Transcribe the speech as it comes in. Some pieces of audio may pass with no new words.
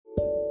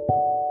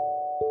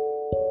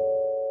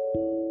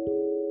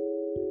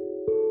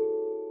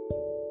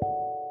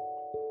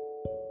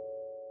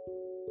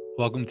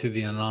Welcome to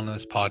the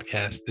Anonymous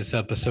podcast. This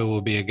episode will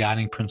be a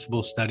guiding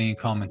principle study and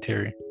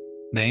commentary.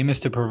 The aim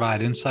is to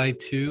provide insight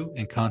to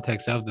and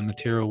context of the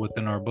material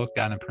within our book,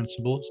 Guiding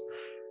Principles.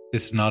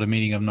 This is not a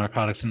meeting of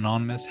Narcotics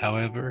Anonymous.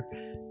 However,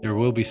 there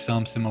will be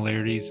some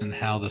similarities in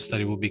how the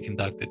study will be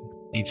conducted.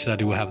 Each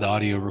study will have the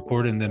audio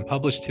recorded and then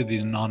published to the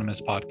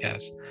Anonymous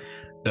podcast.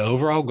 The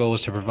overall goal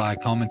is to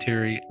provide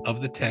commentary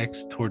of the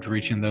text towards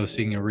reaching those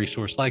seeking a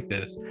resource like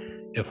this.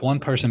 If one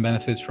person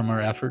benefits from our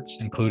efforts,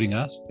 including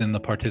us, then the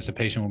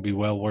participation will be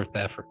well worth the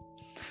effort.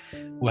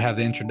 We'll have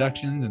the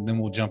introductions and then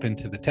we'll jump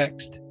into the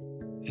text.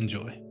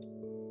 Enjoy.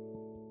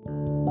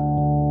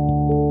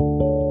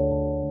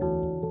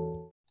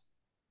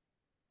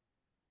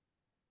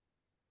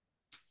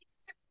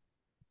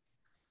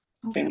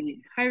 Okay.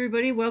 Hi,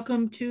 everybody.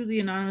 Welcome to the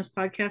Anonymous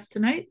podcast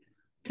tonight.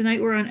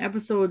 Tonight, we're on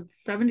episode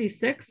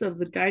 76 of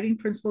the Guiding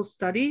Principles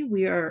study.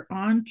 We are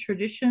on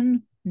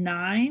tradition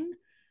 9,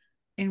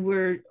 and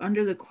we're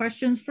under the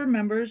questions for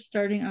members,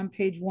 starting on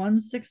page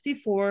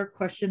 164,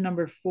 question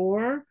number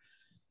 4.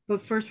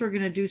 But first, we're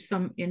going to do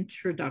some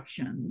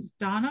introductions.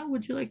 Donna,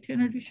 would you like to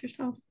introduce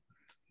yourself?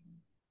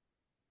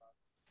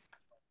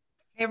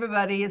 Hey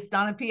everybody, it's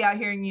Donna P. out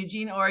here in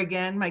Eugene,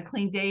 Oregon. My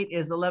clean date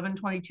is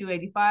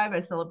 11/22/85. I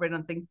celebrate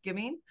on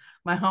Thanksgiving.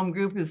 My home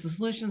group is the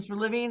Solutions for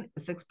Living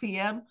at 6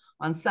 p.m.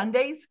 on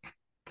Sundays.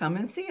 Come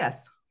and see us.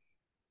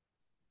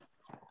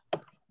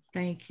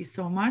 Thank you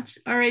so much.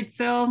 All right,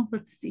 Phil,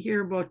 let's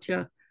hear about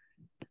you.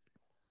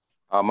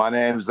 My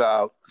name's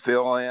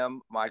Phil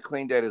M. My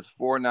clean date is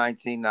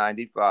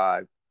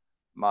 4/19/95.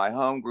 My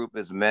home group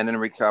is Men in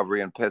Recovery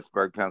in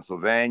Pittsburgh,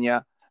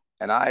 Pennsylvania,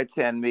 and I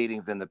attend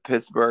meetings in the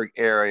Pittsburgh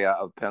area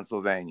of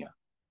Pennsylvania.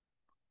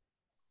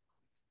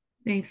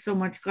 Thanks so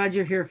much. Glad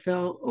you're here,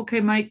 Phil.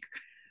 Okay, Mike.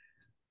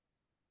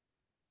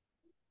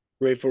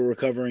 Grateful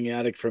recovering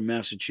addict from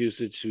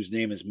Massachusetts whose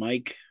name is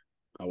Mike.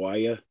 How are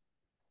you?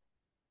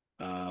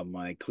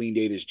 My clean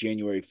date is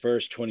January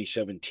 1st,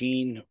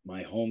 2017.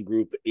 My home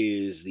group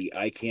is the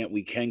I Can't,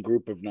 We Can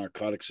group of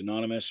Narcotics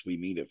Anonymous. We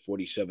meet at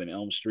 47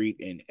 Elm Street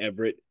in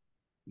Everett,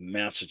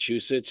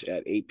 Massachusetts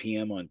at 8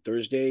 p.m. on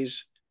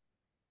Thursdays.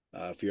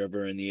 If you're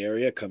ever in the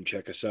area, come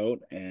check us out.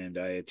 And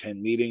I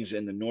attend meetings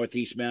in the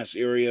Northeast Mass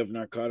area of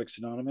Narcotics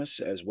Anonymous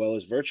as well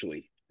as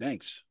virtually.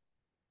 Thanks.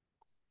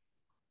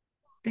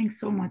 Thanks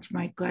so much,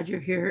 Mike. Glad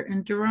you're here.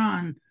 And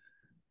Duran.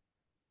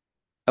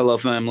 Hello,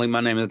 family.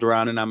 My name is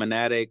Duran, and I'm an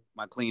addict.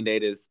 My clean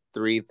date is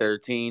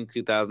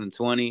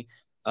 3/13/2020.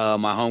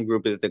 My home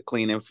group is the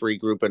Clean and Free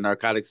group of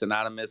Narcotics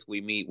Anonymous.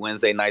 We meet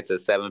Wednesday nights at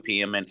 7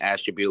 p.m. in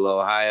Ashtabula,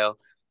 Ohio.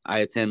 I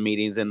attend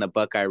meetings in the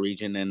Buckeye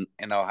region in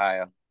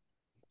Ohio.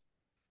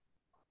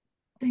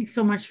 Thanks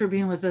so much for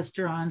being with us,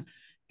 Duran.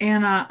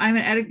 And I'm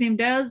an addict named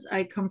Des.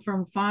 I come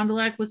from Fond du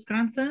Lac,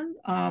 Wisconsin.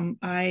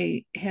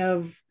 I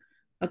have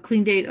a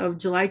clean date of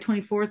July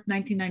 24th,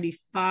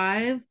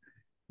 1995.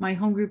 My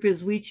home group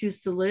is We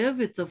Choose to Live.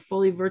 It's a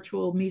fully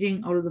virtual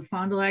meeting out of the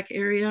Fond du Lac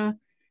area,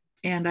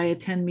 and I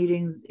attend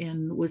meetings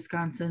in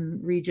Wisconsin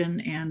region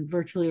and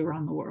virtually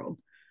around the world.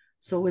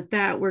 So with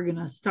that, we're going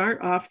to start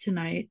off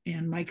tonight,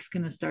 and Mike's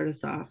going to start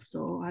us off.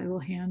 So I will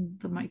hand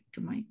the mic to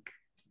Mike.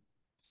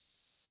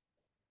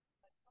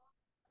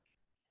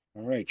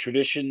 All right,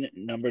 tradition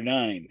number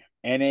 9.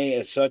 NA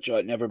as such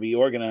ought never be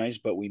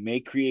organized, but we may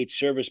create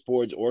service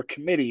boards or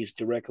committees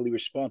directly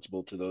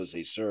responsible to those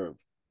they serve.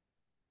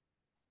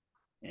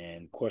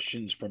 And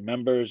questions for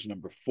members,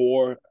 number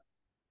 4,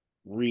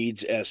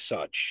 reads as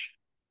such.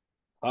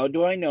 How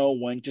do I know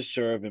when to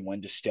serve and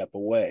when to step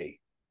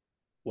away?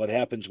 What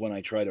happens when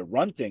I try to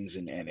run things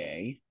in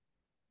NA?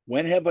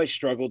 When have I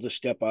struggled to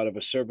step out of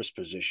a service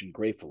position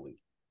gracefully?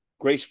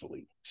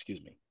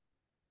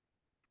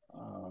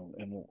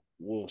 And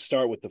we'll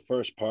start with the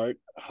first part.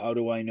 How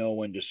do I know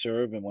when to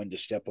serve and when to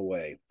step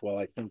away? Well,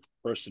 I think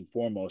first and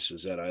foremost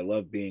is that I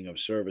love being of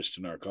service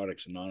to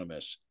Narcotics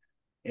Anonymous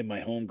in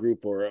my home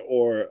group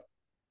or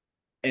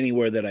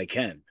anywhere that I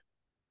can.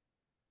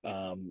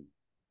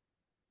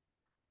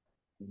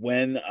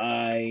 When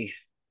I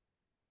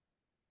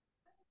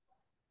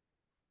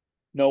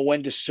know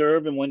when to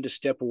serve and when to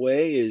step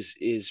away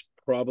is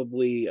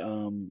probably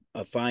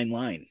a fine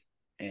line,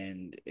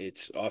 and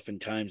it's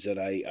oftentimes that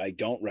I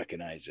don't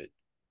recognize it.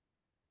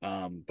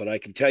 But I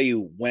can tell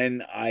you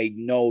when I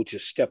know to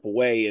step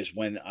away is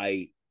when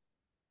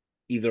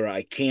either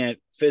I can't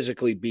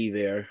physically be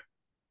there,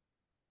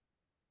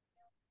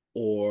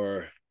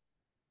 or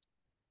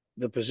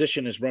the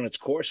position has run its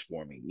course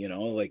for me. You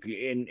know, like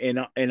in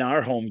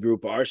our home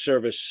group, our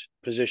service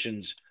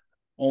positions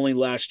only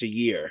last a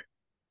year,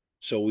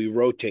 so we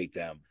rotate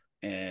them,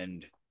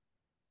 and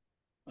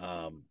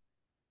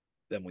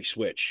then we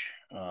switch.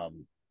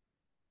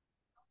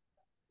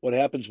 What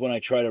happens when I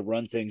try to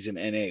run things in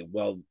NA?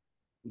 Well,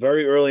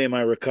 very early in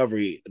my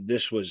recovery,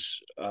 this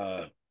was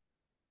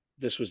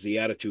the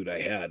attitude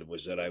I had,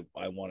 was that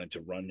I wanted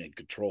to run and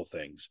control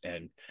things,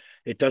 and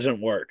it doesn't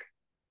work.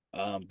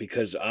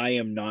 Because I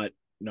am not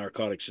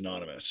Narcotics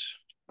Anonymous.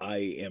 I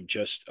am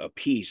just a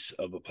piece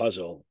of a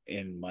puzzle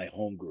in my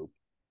home group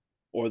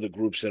or the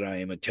groups that I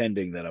am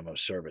attending that I'm of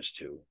service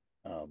to.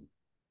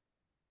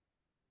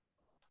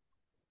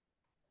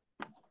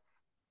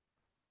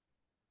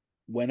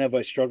 when have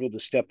I struggled to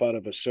step out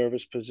of a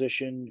service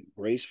position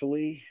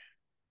gracefully?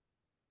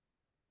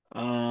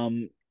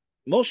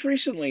 Most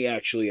recently,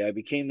 actually, I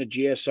became the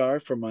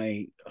GSR for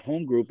my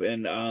home group,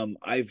 and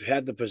I've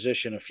had the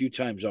position a few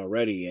times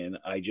already, and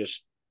I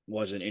just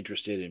wasn't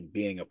interested in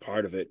being a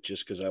part of it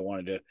just because I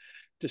wanted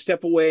to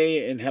step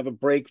away and have a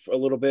break for a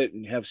little bit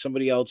and have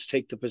somebody else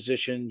take the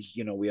positions.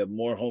 We have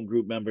more home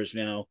group members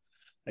now.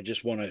 I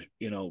just want to,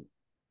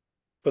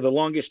 for the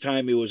longest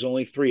time, it was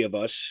only 3 of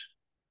us.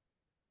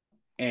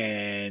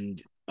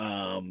 And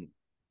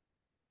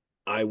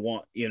I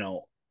want,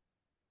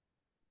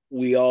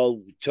 we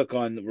all took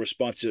on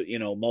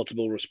the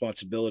multiple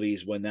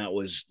responsibilities when that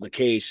was the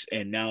case,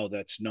 and now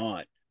that's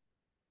not.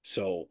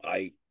 So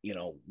I,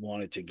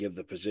 wanted to give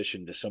the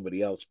position to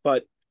somebody else,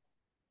 but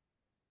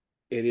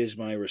it is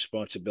my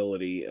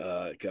responsibility.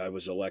 I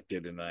was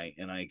elected, and I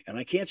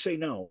can't say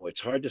no.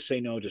 It's hard to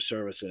say no to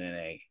service in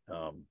NA.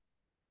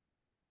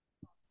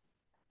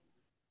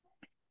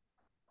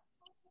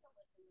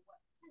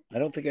 I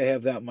don't think I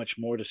have that much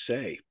more to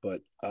say, but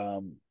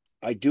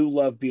I do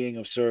love being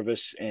of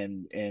service,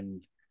 and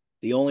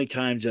the only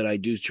times that I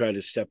do try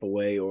to step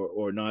away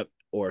or not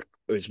or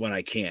is when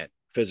I can't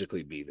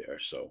physically be there.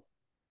 So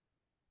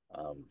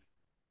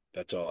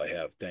that's all I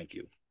have. Thank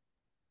you.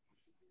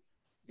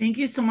 Thank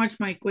you so much,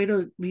 Mike. Way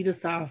to lead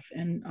us off.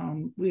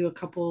 And we have a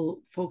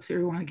couple folks here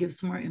who want to give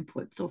some more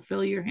input. So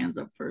Phil, your hands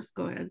up first.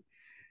 Go ahead.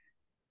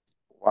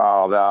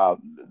 Wow,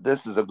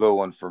 this is a good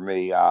one for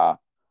me.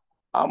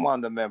 I'm one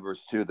of the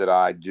members too that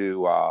I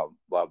do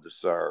love to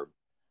serve,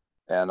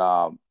 and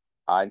I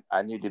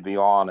need to be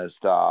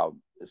honest.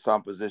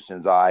 Some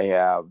positions I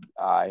have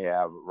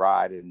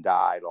ride and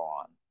died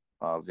on.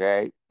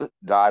 Okay,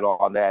 died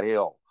on that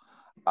hill,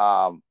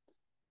 and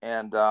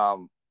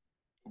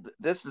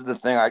this is the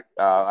thing.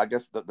 I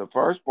guess the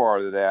first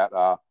part of that.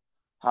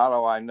 How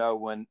do I know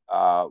when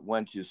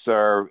to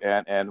serve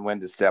and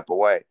when to step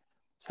away?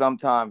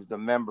 Sometimes the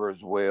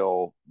members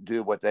will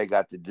do what they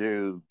got to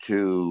do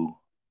to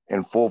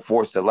in full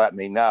force to let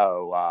me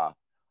know.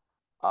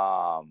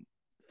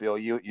 Phil,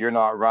 you're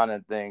not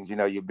running things.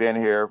 You've been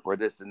here for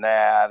this and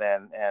that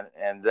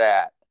and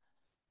that.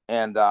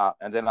 And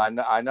then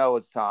I know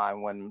it's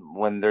time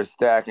when they're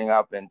stacking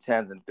up in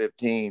 10s and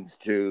 15s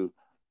to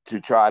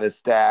try to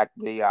stack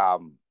the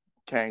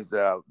change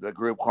the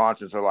group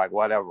conscience or like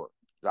whatever.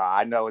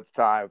 I know it's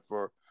time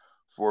for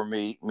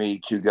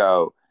me to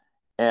go.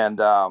 And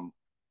um,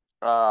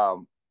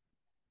 have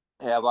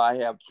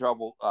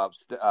trouble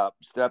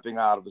stepping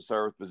out of a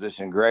service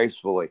position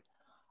gracefully.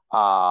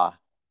 Uh,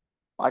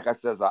 like I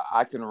says,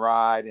 I can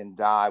ride and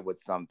die with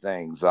some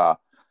things.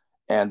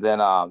 And then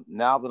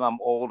now that I'm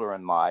older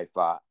in life,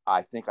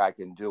 I think I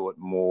can do it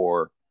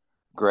more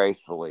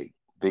gracefully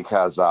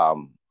because I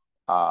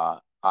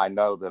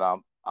know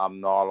that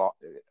I'm not.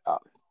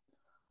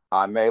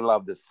 I may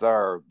love to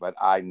serve, but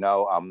I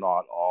know I'm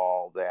not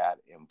all that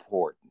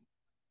important,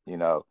 you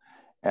know.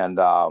 And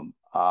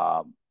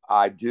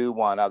I do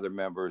want other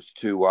members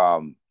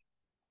to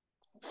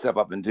step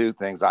up and do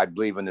things. I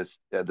believe in this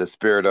the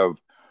spirit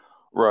of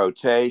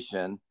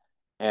rotation,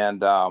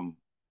 and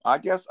I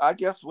guess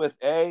with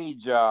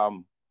age,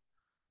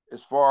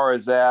 as far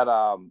as that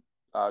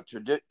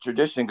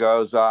tradition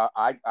goes,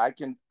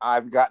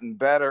 I've gotten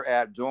better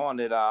at doing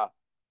it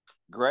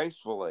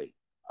gracefully,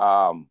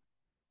 and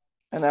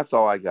that's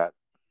all I got.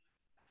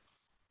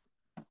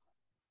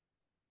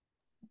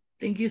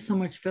 Thank you so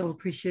much, Phil.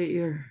 Appreciate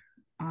your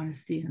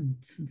honesty and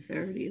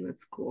sincerity.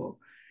 That's cool.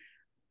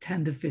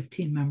 10 to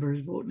 15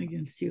 members voting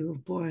against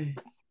you. Boy,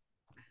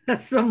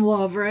 that's some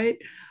love, right?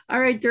 All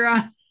right,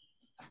 Duran,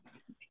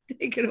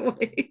 take it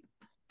away.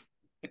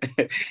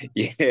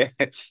 Yeah.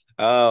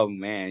 Oh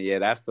man, yeah,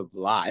 that's a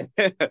lot.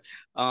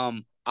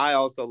 I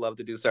also love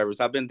to do service.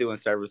 I've been doing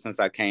service since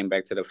I came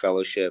back to the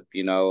fellowship,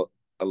 a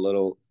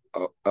little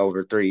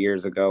over 3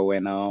 years ago.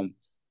 And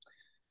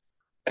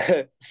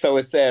so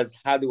it says,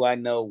 how do I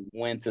know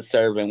when to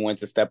serve and when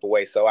to step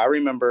away? So I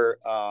remember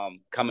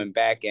coming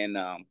back, and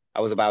I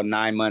was about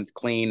 9 months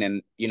clean,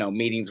 and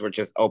meetings were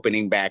just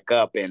opening back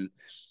up, and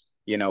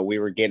we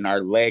were getting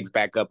our legs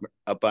back up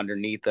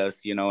underneath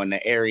us, in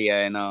the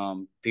area.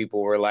 And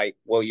people were like,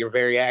 well, you're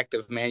very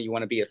active, man. You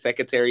want to be a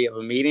secretary of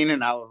a meeting?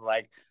 And I was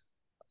like,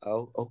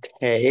 oh,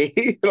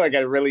 okay. Like I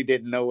really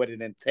didn't know what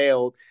it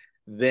entailed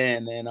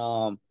then.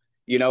 And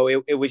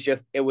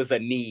it was a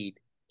need,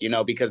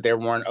 because there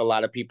weren't a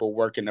lot of people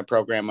working the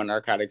program on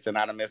Narcotics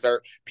Anonymous,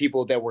 or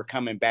people that were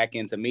coming back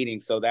into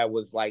meetings. So that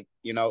was like,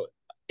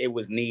 it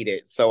was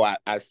needed. So I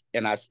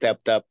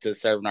stepped up to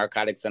serve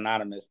Narcotics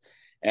Anonymous.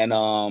 And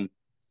I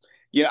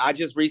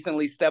just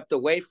recently stepped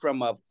away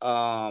from a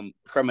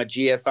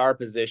GSR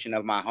position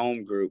of my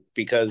home group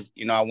because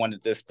I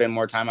wanted to spend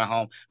more time at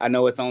home. I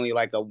know it's only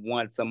like a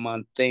once a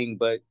month thing,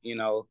 but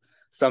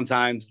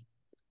sometimes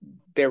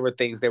there were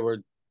things that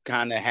were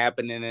kind of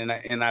happening,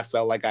 and I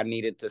felt like I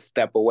needed to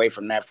step away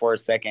from that for a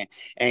second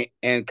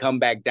and come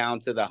back down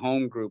to the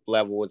home group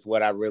level is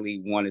what I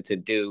really wanted to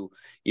do,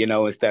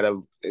 instead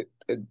of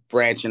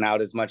branching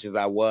out as much as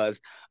I was.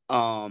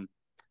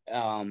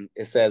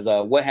 It says,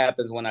 what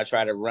happens when I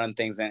try to run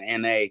things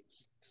in NA?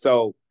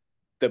 So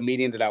the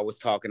meeting that I was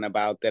talking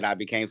about that I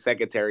became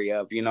secretary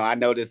of, I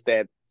noticed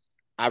that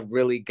I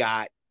really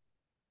got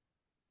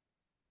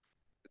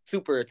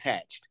super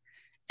attached.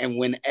 And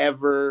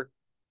whenever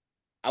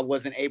I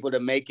wasn't able to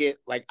make it,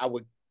 like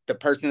the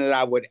person that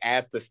I would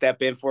ask to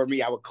step in for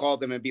me, I would call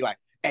them and be like,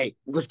 hey,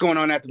 what's going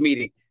on at the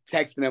meeting?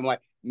 Texting them,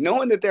 like,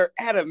 knowing that they're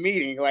at a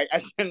meeting, like I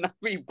should not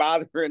be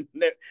bothering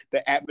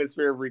the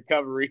atmosphere of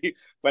recovery,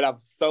 but I'm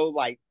so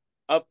like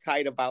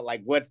uptight about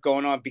like what's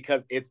going on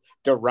because it's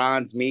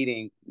Duran's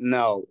meeting.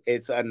 No,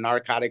 it's a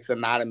Narcotics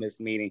Anonymous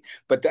meeting.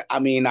 But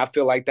I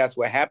feel like that's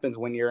what happens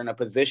when you're in a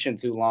position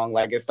too long.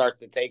 Like it starts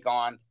to take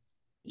on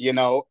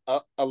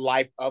a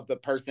life of the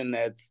person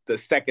that's the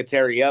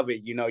secretary of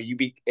it.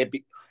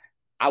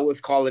 I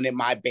was calling it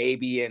my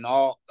baby and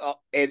all.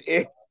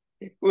 It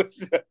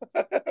was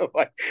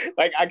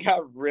like I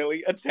got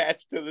really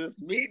attached to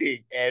this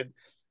meeting, and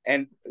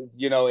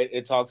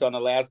it talks on the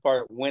last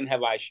part. When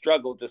have I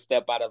struggled to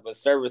step out of a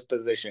service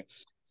position?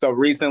 So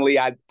recently,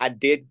 I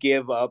did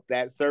give up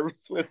that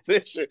service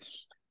position,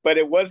 but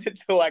it wasn't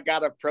until I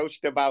got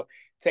approached about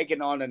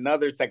taking on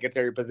another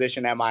secretary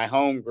position at my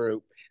home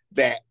group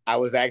that I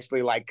was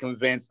actually like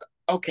convinced,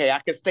 okay,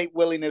 I could state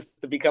willingness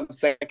to become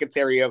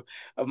secretary of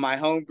my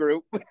home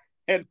group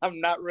and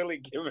I'm not really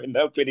giving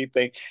up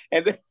anything.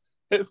 And then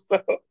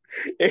so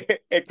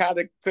it kind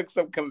of took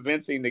some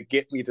convincing to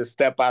get me to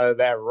step out of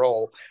that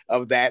role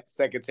of that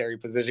secretary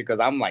position because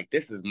I'm like,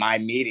 this is my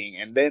meeting.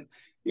 And then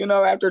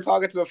after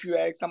talking to a few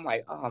ex, I'm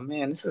like, oh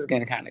man, this is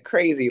getting kind of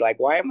crazy. Like,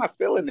 why am I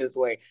feeling this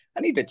way? I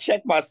need to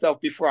check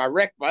myself before I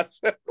wreck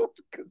myself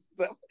because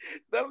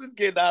stuff is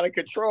getting out of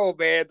control,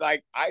 man.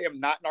 Like, I am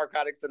not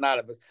Narcotics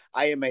Anonymous.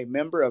 I am a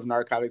member of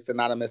Narcotics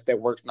Anonymous that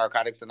works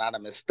Narcotics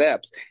Anonymous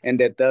steps and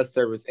that does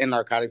service in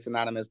Narcotics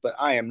Anonymous, but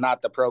I am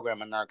not the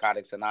program of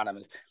Narcotics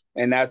Anonymous.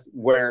 And that's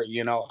where,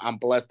 I'm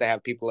blessed to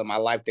have people in my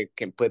life that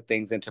can put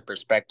things into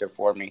perspective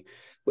for me.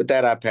 With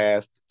that, I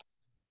pass.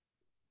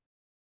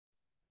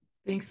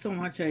 Thanks so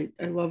much. I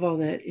love all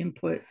that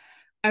input.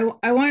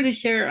 I wanted to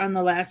share on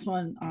the last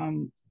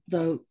one,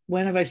 the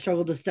when have I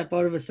struggled to step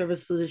out of a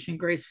service position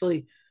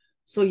gracefully.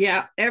 So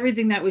yeah,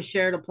 everything that was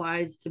shared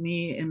applies to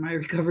me in my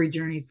recovery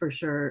journey for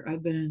sure.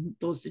 I've been in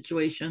those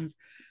situations,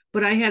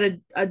 but I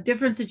had a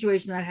different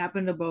situation that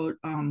happened about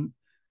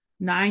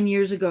 9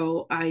 years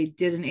ago. I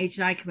did an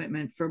H&I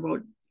commitment for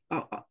about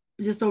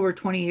just over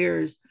 20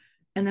 years.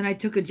 And then I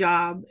took a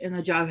job and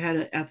the job had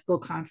an ethical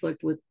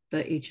conflict with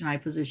the H&I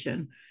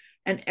position.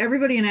 And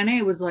everybody in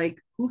NA was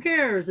like, who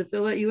cares? If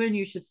they'll let you in,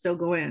 you should still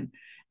go in.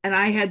 And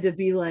I had to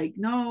be like,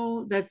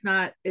 no, it's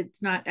not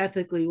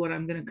ethically what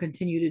I'm going to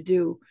continue to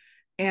do.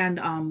 And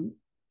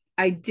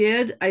I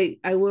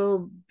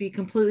will be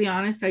completely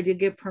honest. I did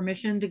get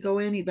permission to go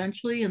in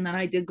eventually. And then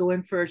I did go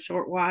in for a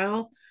short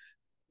while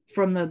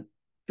from the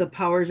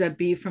powers that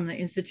be from the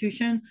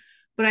institution.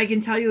 But I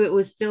can tell you it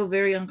was still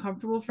very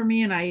uncomfortable for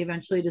me. And I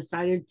eventually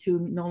decided to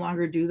no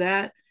longer do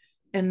that.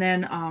 And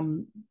then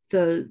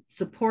the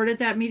support at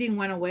that meeting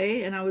went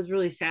away. And I was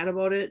really sad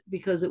about it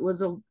because it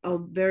was a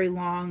very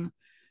long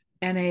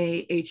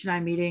NA H&I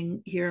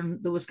meeting here in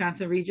the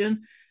Wisconsin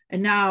region.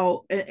 And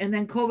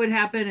then COVID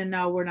happened and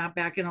now we're not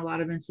back in a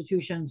lot of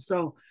institutions.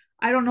 So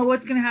I don't know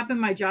what's going to happen.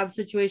 My job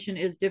situation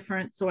is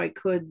different. So I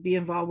could be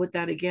involved with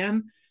that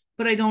again,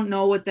 but I don't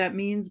know what that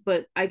means.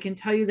 But I can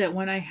tell you that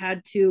when I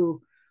had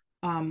to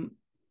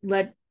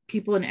let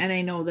people in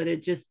NA know that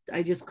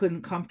I just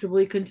couldn't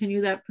comfortably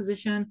continue that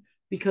position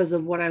because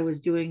of what I was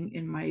doing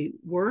in my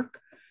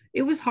work,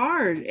 it was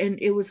hard. And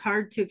it was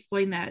hard to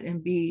explain that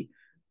and be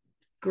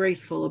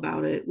graceful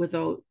about it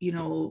without,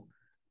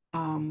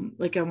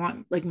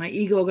 like my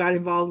ego got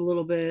involved a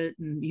little bit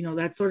and,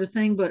 that sort of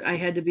thing. But I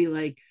had to be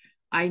like,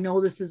 I know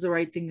this is the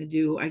right thing to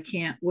do. I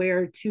can't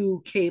wear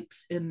two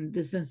capes in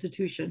this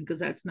institution because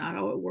that's not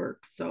how it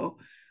works. So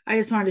I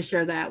just wanted to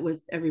share that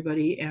with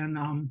everybody. And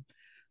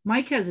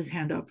Mike has his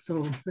hand up.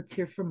 So let's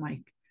hear from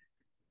Mike.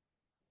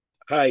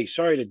 Hi,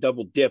 sorry to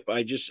double dip.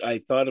 I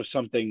thought of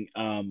something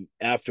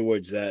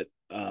afterwards that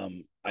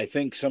I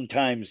think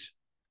sometimes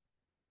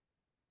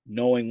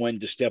knowing when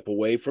to step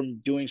away from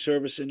doing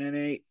service in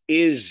NA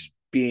is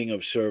being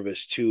of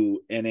service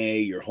to NA,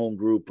 your home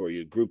group, or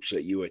your groups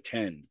that you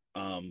attend.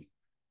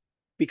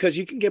 Because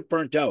you can get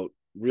burnt out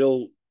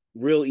real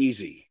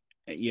easy.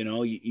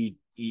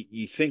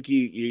 You think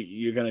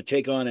you're going to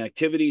take on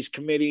activities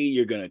committee,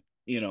 you're going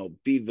to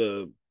be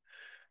the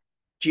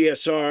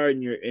GSR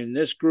and you're in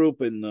this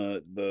group and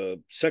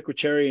the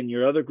secretary in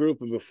your other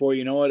group, and before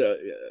you know it,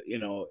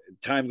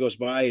 time goes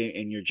by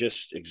and you're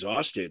just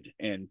exhausted.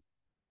 And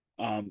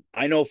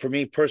I know for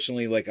me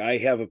personally, like I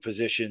have a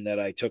position that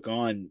I took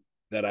on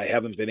that I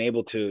haven't been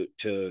able to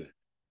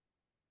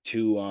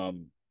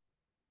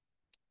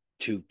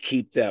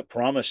keep that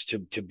promise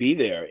to be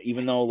there,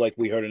 even though, like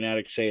we heard an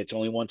addict say, it's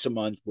only once a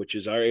month, which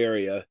is our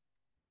area.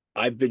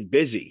 I've been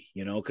busy,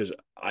 because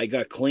I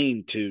got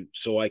clean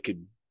so I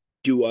could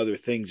do other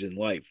things in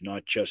life,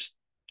 not just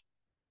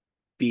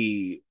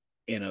be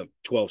in a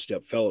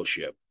 12-step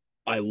fellowship.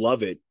 I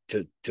love it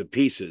to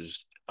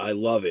pieces. I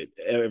love it,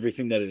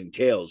 everything that it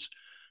entails,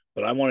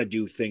 but I want to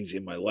do things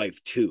in my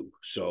life too.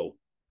 So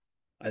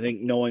I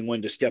think knowing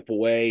when to step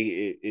away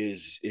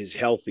is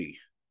healthy.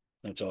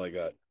 That's all I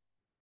got.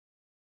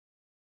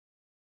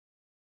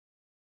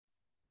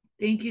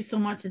 Thank you so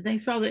much. And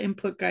thanks for all the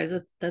input, guys.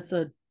 That's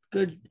a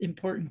good,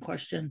 important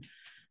question.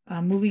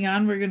 Moving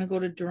on, we're going to go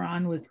to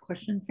Duran with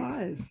question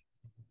 5.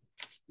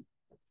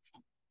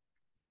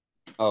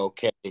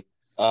 Okay.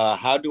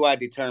 How do I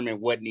determine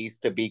what needs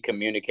to be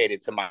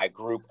communicated to my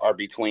group or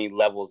between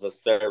levels of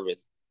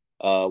service?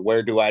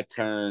 Where do I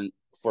turn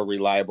for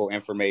reliable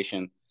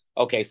information?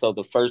 Okay, so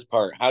the first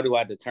part, how do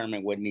I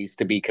determine what needs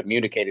to be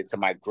communicated to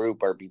my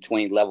group or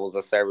between levels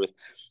of service?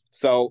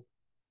 So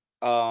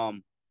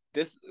um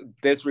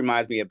this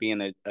reminds me of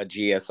being a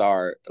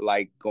GSR,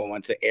 like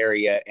going to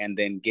area and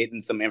then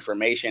getting some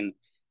information,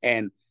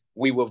 and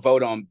we will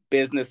vote on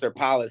business or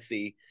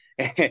policy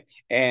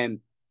and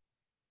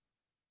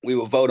we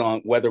will vote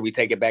on whether we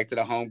take it back to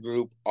the home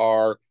group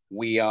or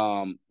we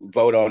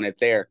vote on it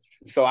there.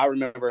 So I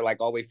remember like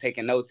always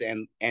taking notes,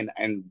 and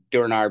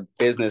during our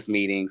business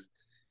meetings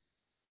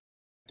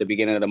at the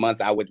beginning of the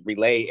month, I would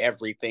relay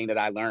everything that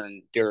I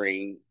learned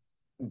during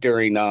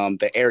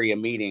the area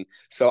meeting.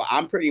 So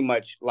I'm pretty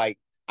much like,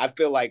 I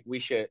feel like we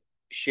should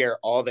share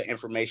all the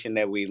information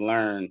that we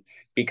learn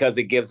because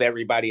it gives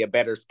everybody a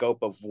better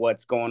scope of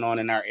what's going on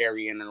in our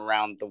area and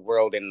around the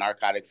world in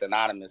Narcotics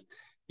Anonymous.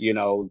 You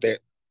know, there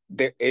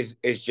is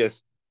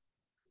just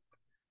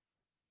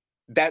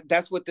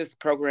that's what this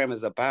program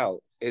is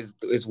about, is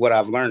what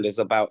I've learned is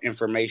about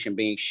information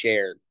being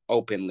shared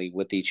openly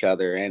with each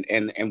other,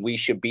 and we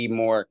should be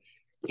more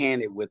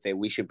candid with it.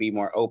 We should be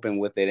more open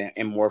with it,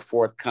 and more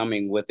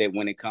forthcoming with it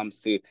when it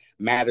comes to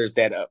matters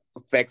that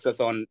affects us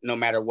on no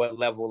matter what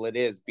level it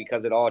is,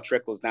 because it all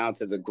trickles down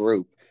to the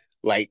group.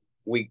 Like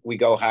we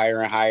go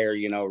higher and higher,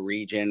 you know,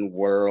 region,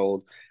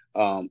 world,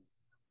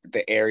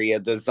 the area,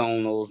 the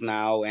zonals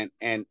now,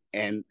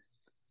 and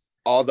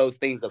all those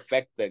things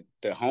affect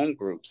the home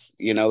groups,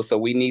 you know. So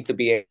we need to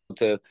be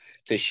able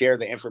to share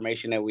the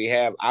information that we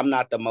have. I'm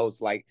not the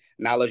most like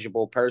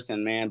knowledgeable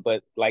person, man,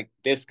 but like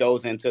this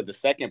goes into the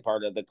second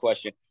part of the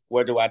question: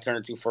 where do I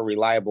turn to for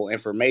reliable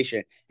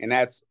information? And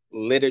that's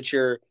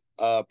literature,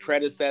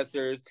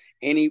 predecessors,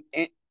 any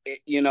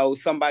you know,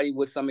 somebody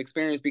with some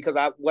experience. Because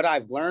what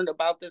I've learned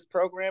about this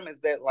program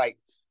is that, like,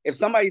 if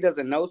somebody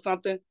doesn't know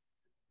something,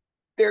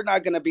 they're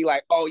not going to be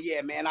like, oh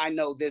yeah, man, I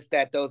know this,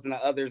 that, those, and the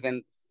others.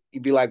 And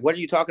you'd be like, what are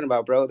you talking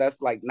about, bro?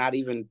 That's like not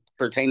even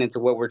pertaining to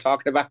what we're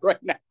talking about right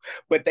now.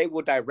 But they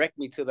will direct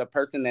me to the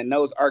person that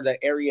knows, or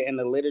the area in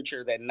the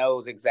literature that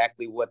knows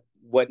exactly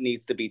what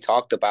needs to be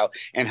talked about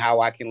and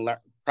how I can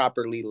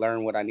properly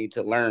learn what I need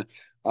to learn.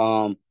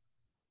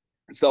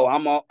 So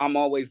I'm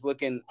always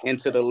looking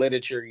into the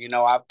literature. You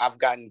know, I've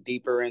gotten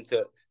deeper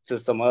into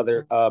some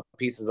other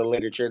pieces of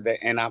literature that,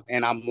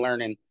 and I'm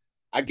learning.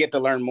 I get to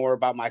learn more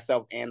about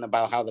myself and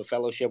about how the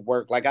fellowship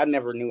work. Like I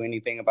never knew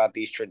anything about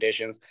these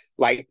traditions.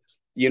 Like,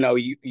 you know,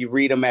 you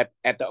read them at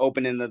the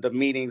opening of the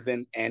meetings,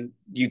 and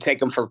you take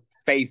them for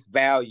face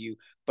value.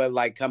 But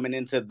like coming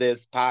into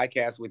this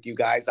podcast with you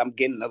guys, I'm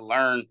getting to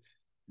learn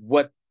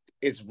what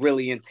is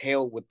really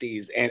entailed with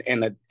these,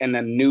 and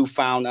a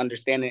newfound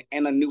understanding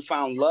and a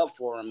newfound love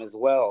for them as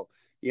well.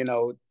 You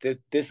know, this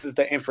is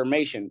the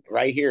information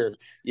right here,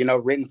 you know,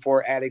 written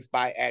for addicts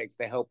by addicts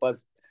to help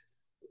us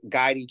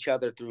guide each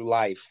other through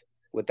life.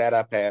 With that,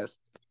 I pass.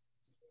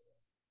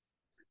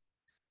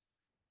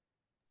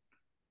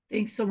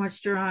 Thanks so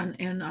much, Duran.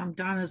 And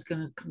Donna's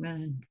going to come in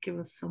and give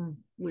us some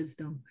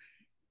wisdom.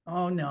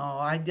 Oh no,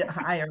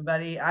 hi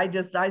everybody. I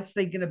was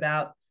thinking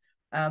about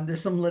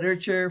there's some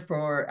literature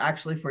for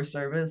actually for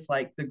service,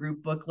 like the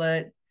group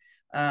booklet.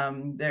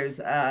 There's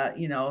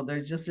you know,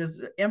 there's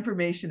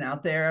information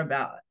out there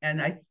about, and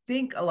I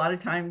think a lot of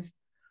times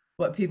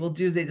what people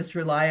do is they just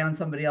rely on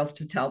somebody else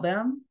to tell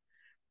them.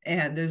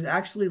 And there's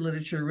actually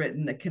literature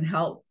written that can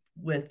help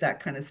with that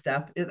kind of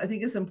stuff. I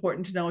think it's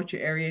important to know what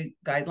your area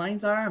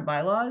guidelines are and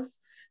bylaws.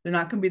 They're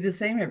not going to be the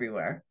same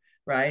everywhere,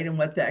 right? And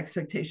what the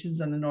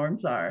expectations and the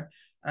norms are.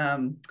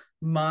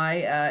 My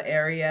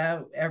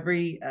area,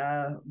 every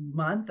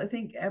month, I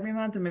think every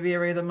month or maybe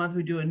every other month,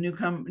 we do a new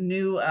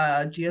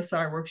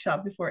GSR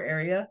workshop before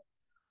area,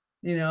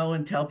 you know,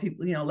 and tell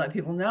people, you know, let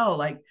people know,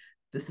 like,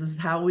 this is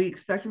how we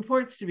expect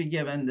reports to be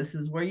given. This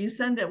is where you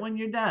send it when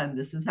you're done.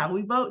 This is how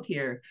we vote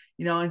here,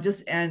 you know,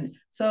 and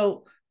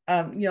so,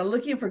 you know,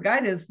 looking for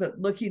guidance, but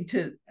looking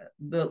to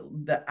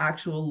the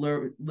actual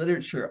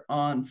literature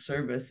on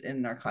service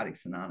in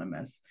Narcotics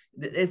Anonymous.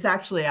 It's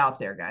actually out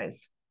there,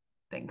 guys.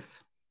 Thanks.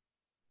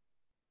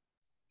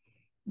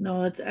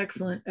 No, it's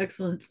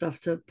excellent stuff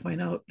to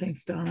point out.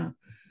 Thanks, Donna.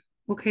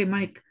 Okay,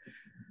 Mike.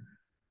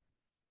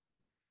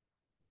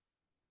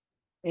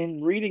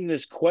 In reading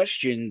this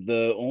question,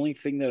 the only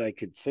thing that I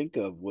could think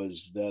of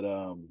was that,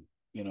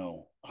 you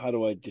know, how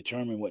do I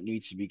determine what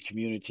needs to be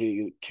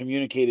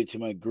communicated to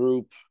my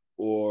group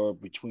or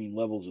between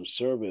levels of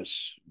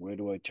service? Where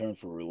do I turn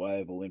for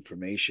reliable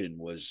information?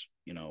 Was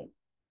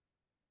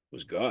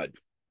God.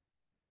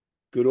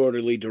 good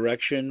orderly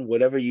direction,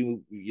 whatever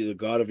the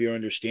God of your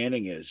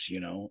understanding is,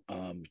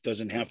 it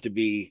doesn't have to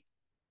be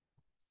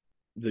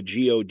the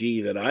God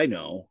that I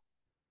know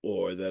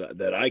or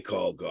that I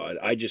call God.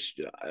 I just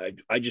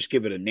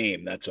give it a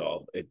name. That's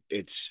all.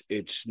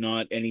 It's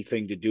not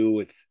anything to do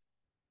with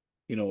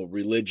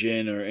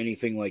religion or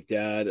anything like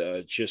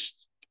that.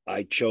 Just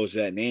I chose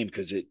that name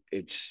because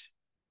it's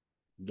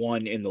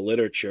one in the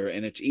literature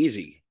and it's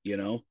easy.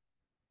 And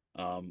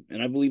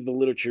I believe the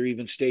literature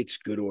even states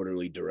good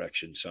orderly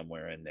direction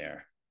somewhere in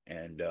there.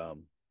 And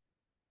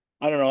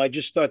I don't know. I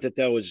just thought that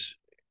was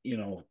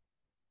an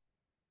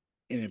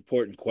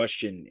important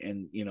question,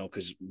 and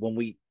because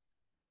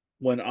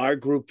when our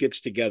group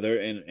gets together,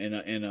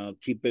 and I'll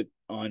keep it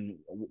on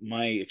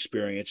my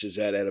experience, is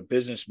that at a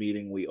business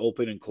meeting we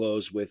open and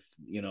close with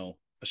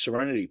a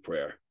serenity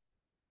prayer,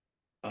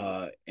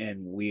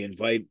 and we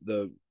invite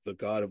the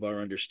God of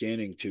our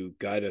understanding to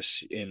guide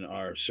us in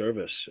our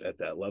service at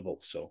that level.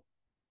 So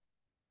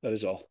that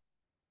is all.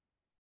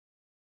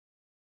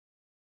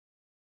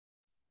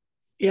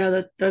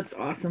 Yeah, that's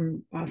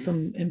awesome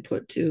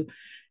input too.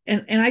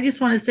 And I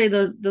just want to say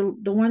the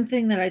one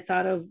thing that I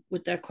thought of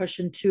with that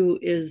question too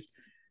is,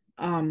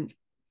 how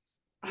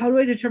do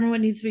I determine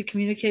what needs to be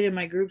communicated in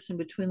my groups and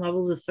between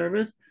levels of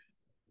service?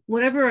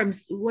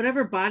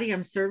 Whatever body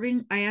I'm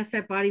serving, I ask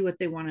that body what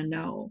they want to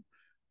know.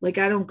 Like,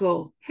 I don't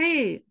go,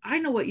 hey, I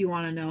know what you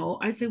want to know.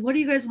 I say, what do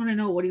you guys want to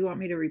know? What do you want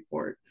me to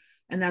report?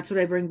 And that's what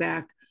I bring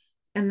back.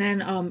 And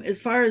then as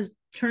far as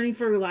turning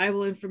for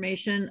reliable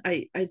information,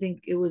 I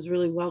think it was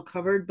really well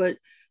covered, but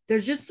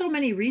there's just so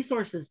many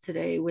resources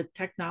today with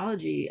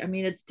technology. I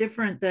mean, it's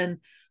different than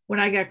when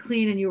I got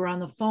clean and you were on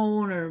the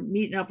phone or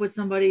meeting up with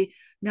somebody.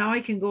 Now I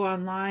can go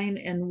online.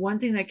 And one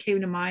thing that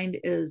came to mind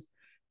is,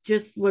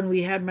 just when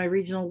we had my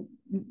regional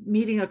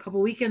meeting a couple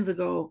weekends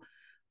ago,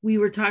 we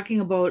were talking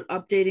about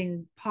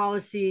updating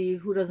policy.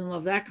 Who doesn't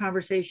love that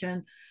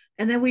conversation?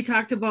 And then we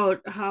talked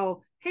about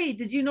how, hey,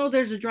 did you know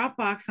there's a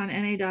Dropbox on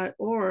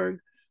na.org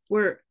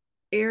where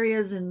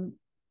areas and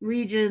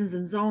regions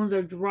and zones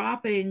are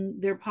dropping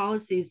their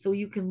policies so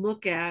you can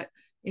look at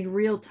in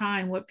real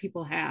time what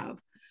people have.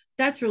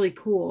 That's really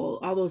cool.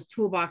 All those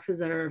toolboxes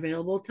that are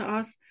available to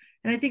us.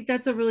 And I think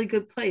that's a really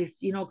good place,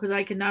 because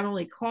I can not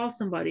only call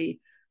somebody,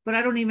 but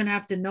I don't even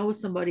have to know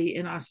somebody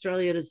in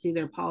Australia to see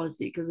their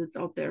policy because it's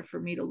out there for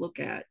me to look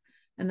at.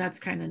 And that's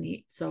kind of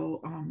neat.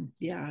 So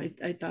yeah,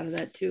 I thought of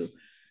that too.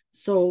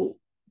 So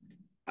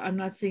I'm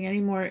not seeing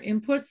any more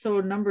input.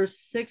 So number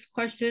 6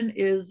 question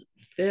is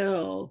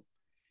Phil.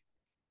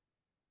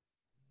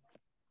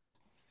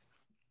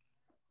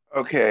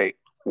 Okay.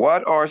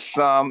 What are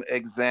some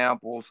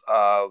examples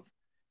of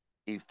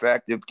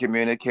effective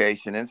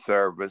communication in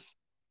service?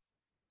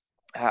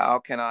 How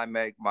can I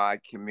make my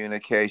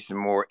communication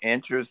more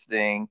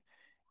interesting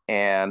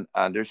and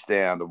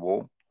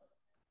understandable?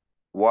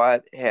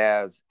 What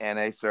has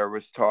NA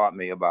service taught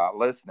me about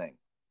listening?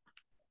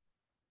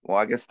 Well,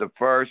 I guess the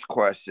first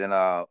question,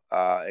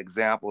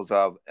 examples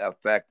of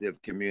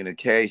effective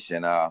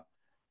communication,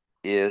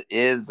 is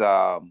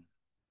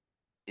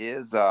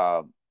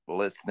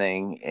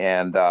listening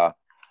and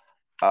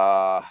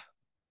uh,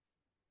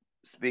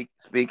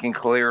 speaking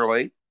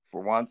clearly,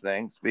 for one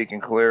thing, speaking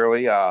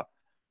clearly,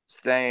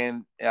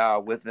 staying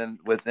within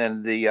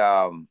the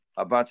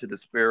a bunch of the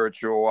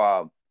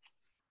spiritual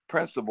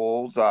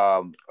principles,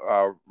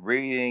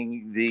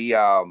 reading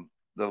the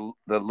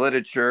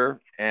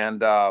literature,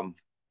 and I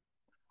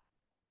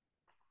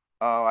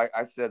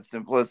said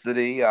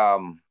simplicity. I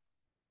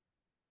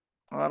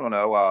don't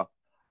know.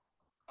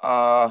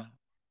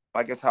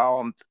 I guess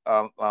how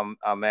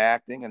I'm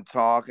acting and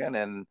talking,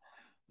 and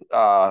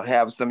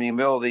have some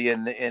humility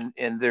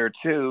in there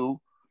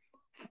too,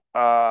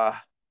 uh,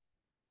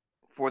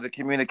 for the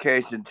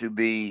communication to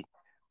be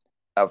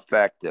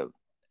effective.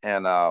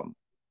 And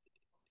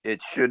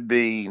it should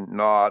be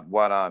not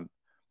what I'm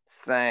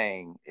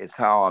saying; it's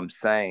how I'm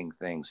saying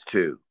things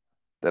too,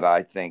 that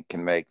I think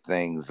can make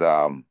things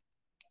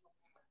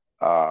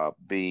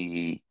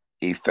be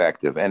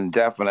effective. And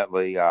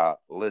definitely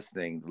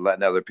listening,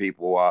 letting other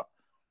people,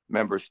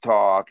 members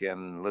talk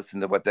and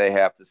listen to what they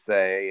have to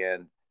say,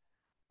 and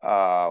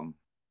um,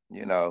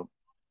 you know,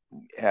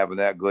 having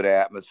that good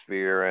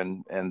atmosphere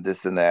and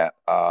this and that.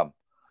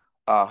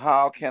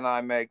 How can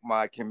I make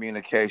my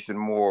communication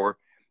more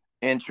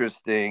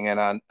interesting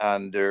and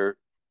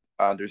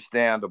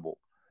understandable?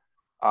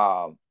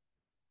 Um,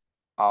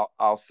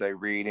 I'll say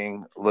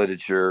reading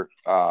literature,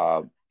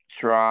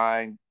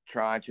 trying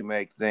to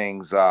make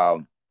things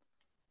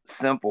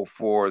simple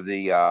for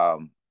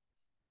the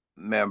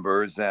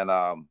members, and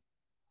um,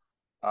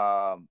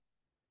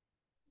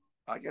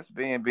 I guess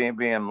being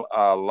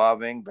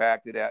loving,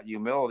 back to that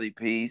humility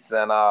piece,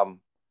 and uh,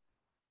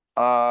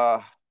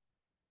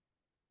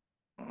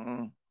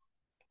 mm,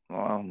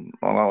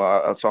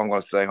 that's all I'm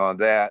going to say on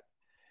that.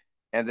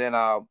 And then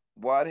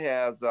what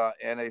has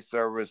NA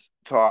service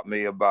taught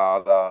me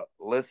about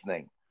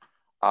listening?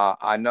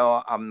 I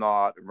know I'm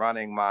not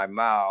running my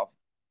mouth,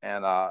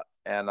 and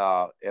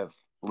if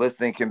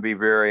listening can be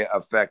very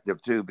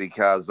effective too,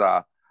 because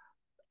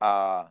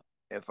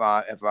if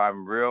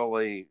I'm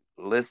really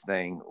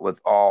listening with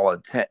all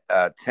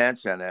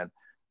attention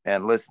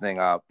and listening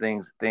up,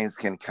 things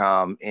can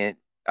come in,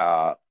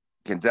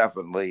 can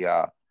definitely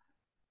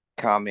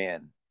come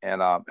in,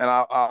 and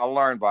I'll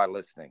learn by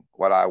listening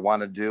what I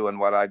want to do and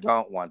what I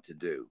don't want to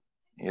do,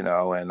 and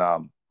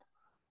um,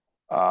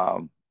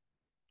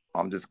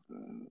 I'm just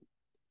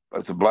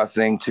it's a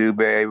blessing to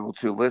be able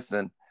to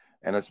listen,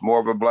 and it's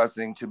more of a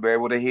blessing to be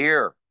able to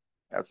hear.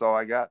 That's all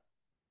I got.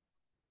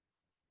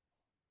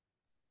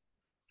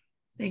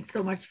 Thanks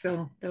so much,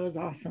 Phil. That was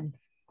awesome.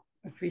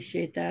 I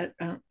appreciate that.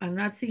 I'm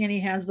not seeing any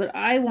hands, but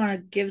I want to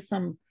give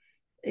some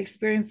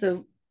experience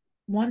of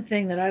one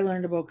thing that I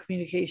learned about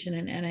communication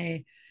in NA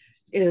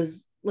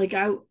is like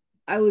I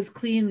was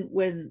clean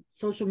when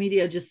social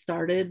media just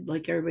started.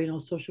 Like everybody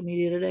knows social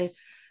media today.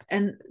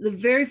 And the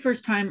very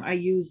first time I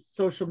used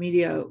social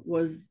media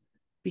was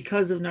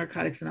because of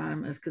Narcotics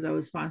Anonymous, because I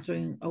was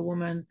sponsoring a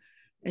woman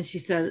and she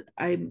said,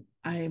 I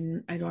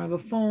don't have a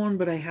phone,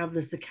 but I have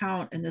this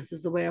account and this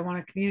is the way I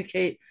want to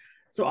communicate.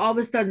 So all of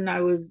a sudden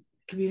I was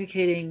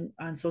communicating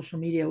on social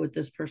media with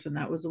this person.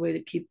 That was the way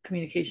to keep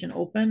communication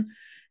open.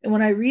 And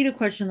when I read a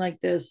question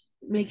like this,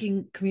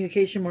 making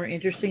communication more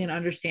interesting and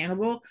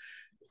understandable,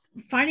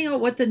 finding out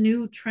what the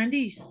new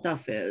trendy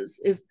stuff is.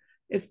 If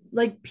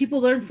like people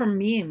learn from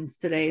memes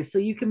today, so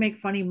you can make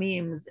funny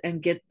memes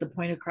and get the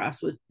point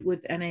across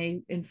with NA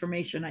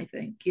information, I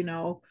think,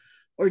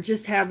 or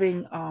just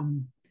having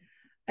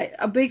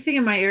a big thing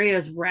in my area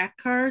is rack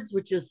cards,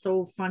 which is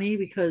so funny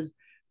because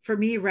for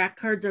me, rack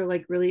cards are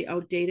like really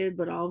outdated,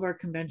 but all of our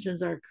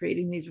conventions are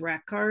creating these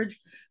rack cards,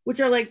 which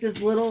are like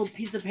this little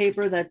piece of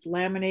paper that's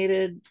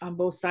laminated on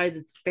both sides.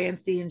 It's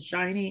fancy and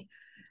shiny,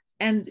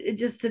 and it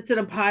just sits in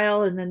a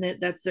pile, and then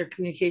that's their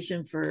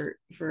communication for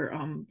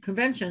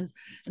conventions,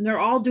 and they're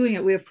all doing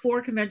it. We have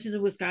 4 conventions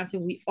in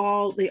Wisconsin. They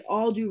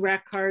all do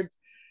rack cards.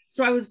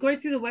 So I was going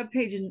through the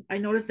webpage and I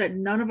noticed that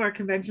none of our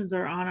conventions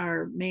are on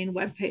our main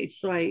webpage.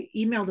 So I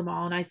emailed them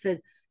all and I said,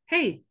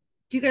 hey,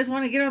 do you guys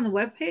want to get on the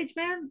webpage,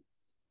 man?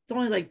 It's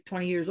only like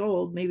 20 years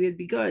old. Maybe it'd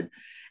be good.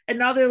 And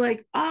now they're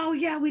like, oh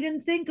yeah, we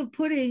didn't think of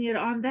putting it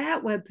on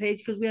that webpage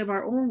because we have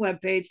our own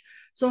webpage.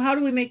 So how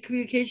do we make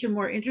communication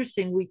more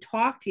interesting? We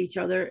talk to each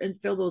other and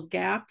fill those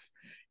gaps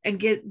and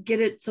get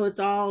it so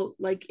it's all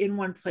like in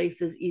one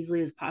place as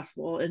easily as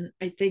possible. And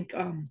I think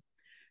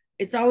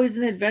it's always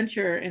an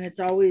adventure and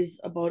it's always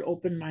about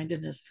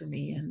open-mindedness for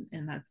me,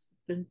 and that's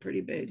been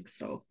pretty big.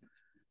 So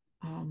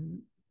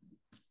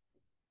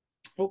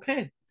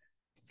okay.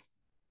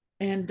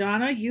 And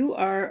Donna, you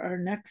are our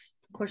next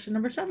question,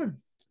 number 7.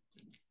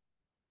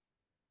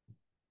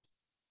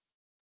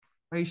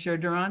 Are you sure,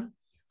 Duran?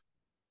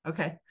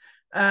 Okay.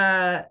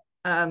 I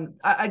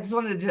just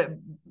wanted to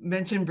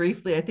mention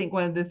briefly, I think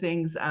one of the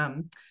things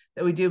that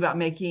we do about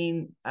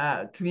making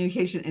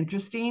communication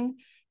interesting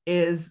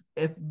is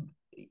if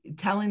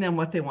telling them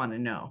what they want to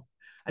know.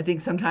 I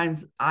think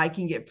sometimes I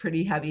can get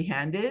pretty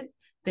heavy-handed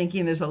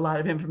thinking there's a lot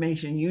of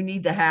information you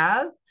need to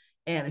have.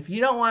 And if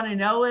you don't want to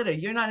know it or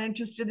you're not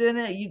interested in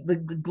it, the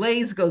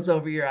glaze goes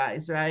over your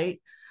eyes,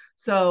 right?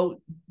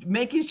 So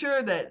making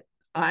sure that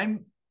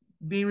I'm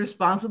being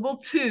responsible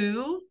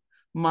to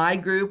my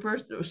group or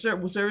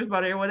service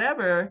body or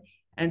whatever,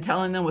 and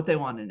telling them what they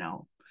want to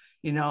know,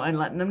 and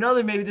letting them know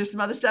that maybe there's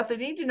some other stuff they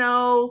need to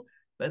know,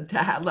 but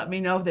to let me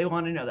know if they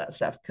want to know that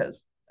stuff,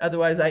 because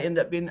otherwise I end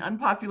up being an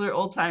unpopular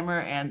old timer,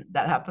 and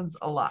that happens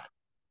a lot.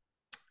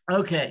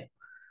 Okay.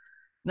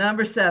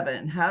 Number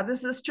 7, how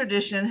does this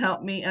tradition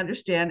help me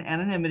understand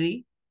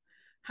anonymity?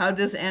 How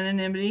does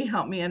anonymity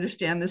help me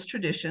understand this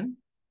tradition?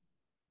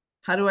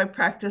 How do I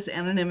practice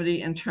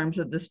anonymity in terms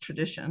of this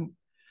tradition?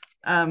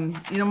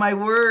 My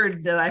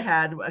word that I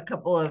had a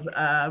couple of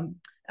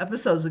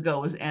episodes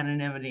ago was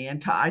anonymity.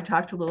 And I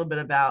talked a little bit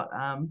about,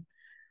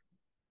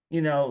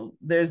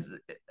 there's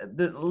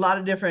a lot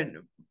of different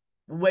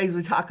ways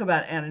we talk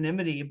about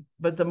anonymity,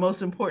 but the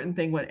most important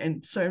thing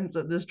in terms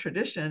of this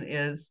tradition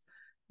is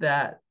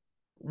that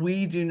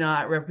we do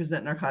not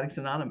represent Narcotics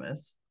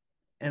Anonymous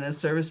in a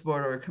service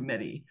board or a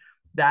committee.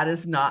 That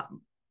is not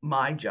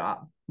my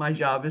job. My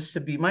job is to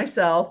be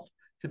myself,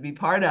 to be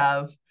part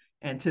of,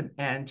 and to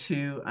and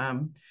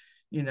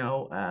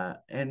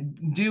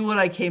do what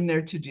I came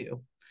there to do,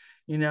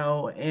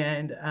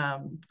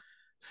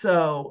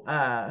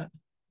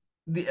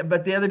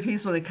 but the other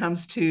piece when it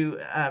comes to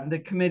the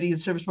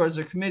committees, service boards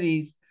or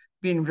committees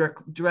being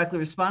directly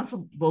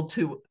responsible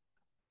to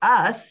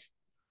us,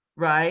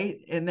 right?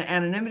 And the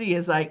anonymity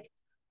is like,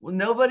 well,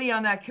 nobody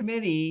on that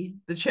committee,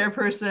 the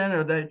chairperson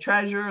or the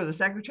treasurer or the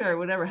secretary or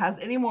whatever, has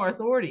any more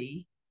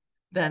authority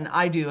than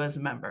I do as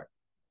a member.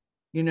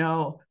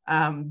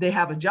 They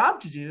have a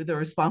job to do. They're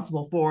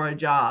responsible for a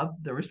job.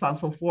 They're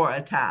responsible for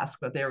a task,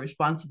 but they're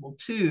responsible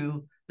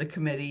to the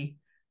committee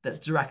that's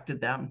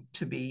directed them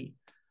to be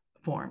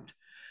formed.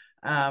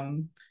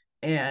 That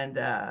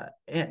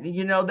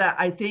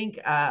I think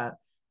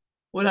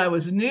when I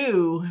was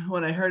new,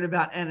 when I heard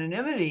about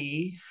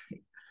anonymity,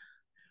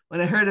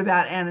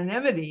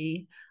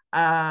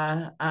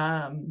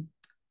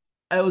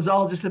 it was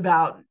all just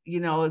about,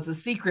 it's a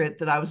secret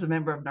that I was a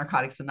member of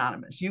Narcotics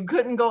Anonymous. You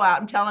couldn't go out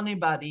and tell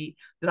anybody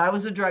that I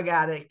was a drug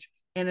addict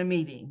in a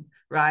meeting,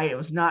 right? It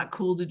was not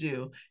cool to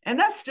do. And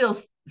that still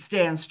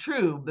stands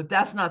true, but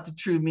that's not the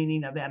true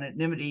meaning of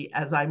anonymity.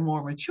 As I'm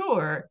more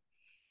mature,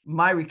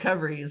 my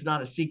recovery is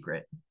not a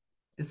secret.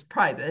 It's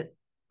private.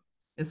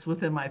 It's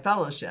within my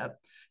fellowship,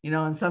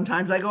 and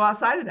sometimes I go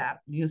outside of that.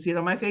 You can see it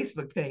on my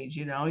Facebook page,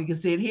 you can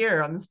see it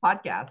here on this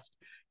podcast,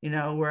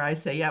 where I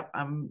say, yep,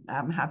 I'm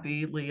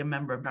happily a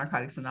member of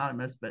Narcotics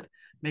Anonymous, but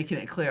making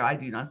it clear, I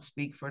do not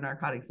speak for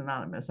Narcotics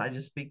Anonymous. I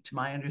just speak to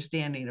my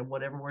understanding of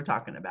whatever we're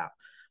talking about,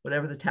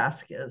 whatever the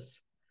task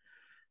is.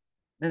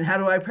 And how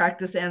do I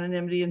practice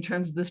anonymity in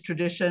terms of this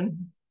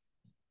tradition?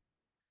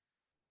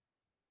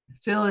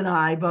 Phil and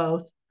I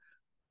both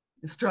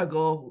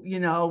struggle,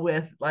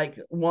 with like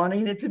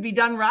wanting it to be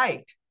done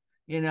right,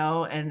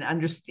 and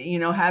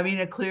having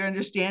a clear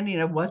understanding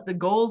of what the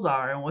goals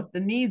are and what the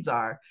needs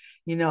are,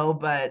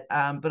 but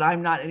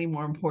I'm not any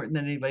more important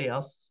than anybody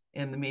else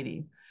in the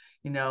meeting,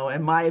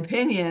 in my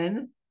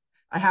opinion.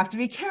 I have to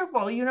be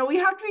careful. We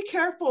have to be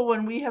careful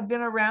when we have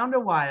been around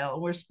a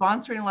while. We're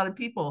sponsoring a lot of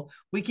people.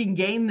 We can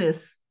gain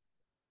this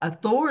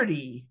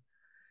authority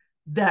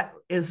that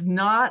is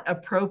not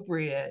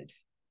appropriate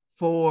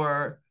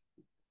for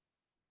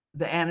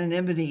the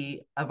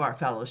anonymity of our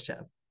fellowship,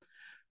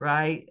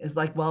 right? It's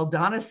like, well,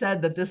 Donna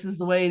said that this is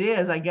the way it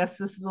is. I guess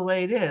this is the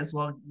way it is.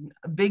 Well,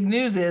 big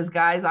news is,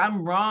 guys,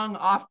 I'm wrong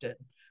often,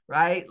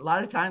 right? A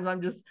lot of times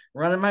I'm just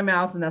running my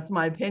mouth and that's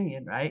my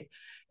opinion, right?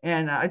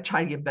 And I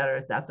try to get better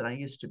at that than I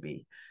used to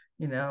be,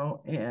 and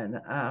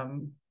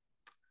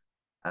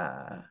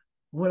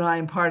when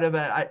I'm part of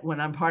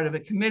a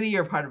committee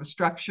or part of a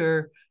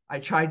structure, I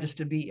try just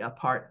to be a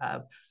part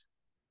of.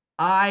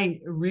 I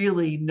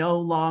really no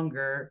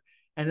longer,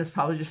 and it's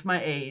probably just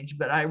my age,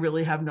 but I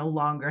really no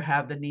longer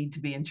have the need to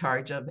be in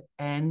charge of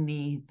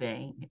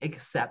anything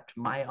except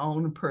my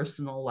own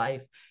personal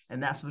life.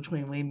 And that's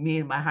between me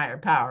and my higher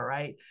power,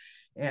 right?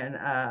 And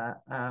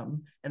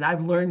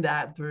I've learned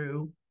that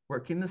through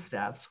working the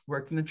steps,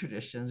 working the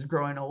traditions,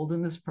 growing old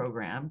in this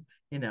program,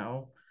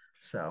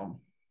 So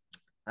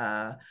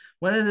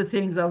one of the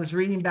things I was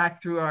reading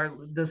back through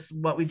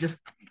what we just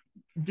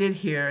did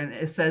here, and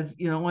it says,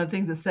 one of the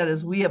things it said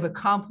is, we have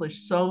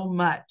accomplished so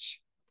much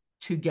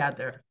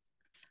together,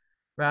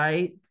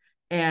 right?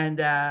 And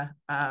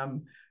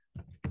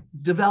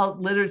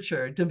developed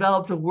literature,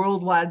 developed a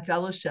worldwide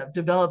fellowship,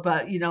 develop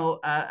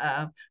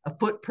a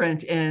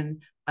footprint in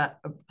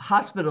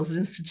hospitals and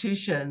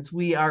institutions.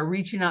 We are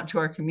reaching out to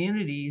our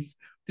communities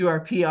through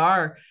our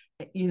PR,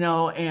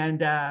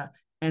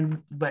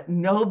 but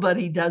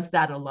nobody does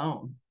that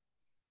alone.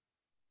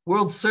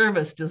 World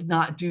Service does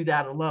not do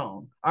that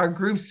alone. Our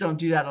groups don't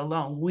do that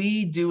alone.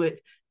 We do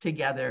it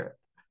together.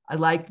 I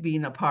like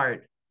being a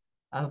part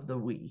of the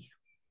we.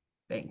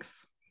 Thanks.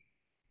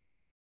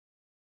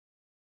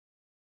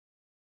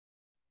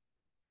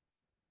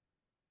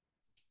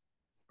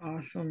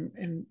 Awesome.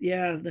 And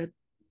yeah, that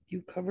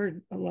you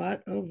covered a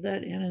lot of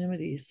that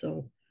anonymity.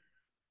 So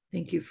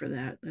thank you for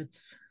that.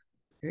 That's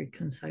very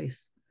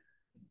concise.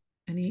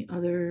 Any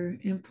other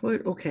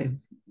input? Okay.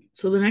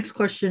 So the next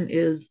question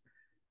is,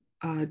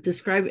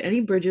 describe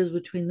any bridges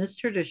between this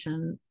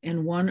tradition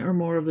and one or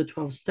more of the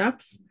 12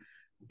 steps.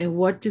 And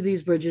what do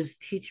these bridges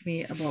teach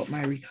me about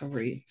my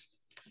recovery?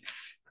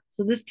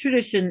 So this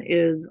tradition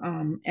is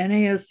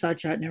NA as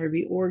such ought never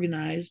be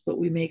organized, but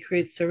we may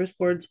create service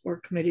boards or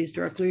committees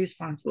directly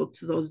responsible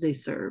to those they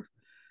serve.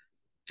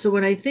 So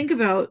when I think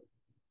about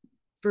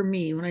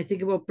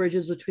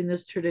bridges between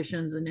this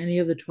traditions and any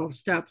of the 12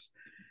 steps,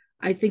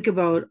 I think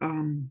about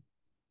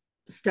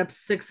steps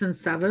 6 and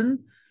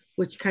 7,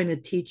 which kind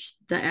of teach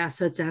the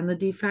assets and the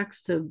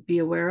defects to be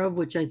aware of,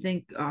 which I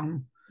think are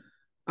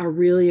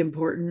really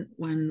important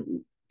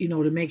when,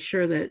 to make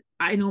sure that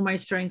I know my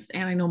strengths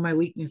and I know my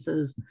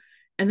weaknesses.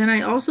 And then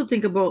I also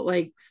think about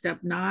like step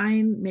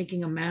 9,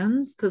 making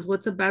amends, because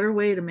what's a better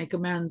way to make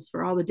amends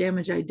for all the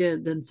damage I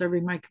did than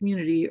serving my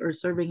community or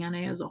serving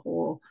NA as a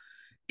whole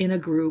in a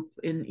group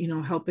and,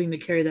 helping to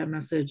carry that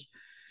message.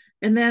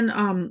 And then,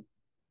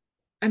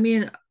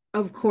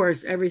 of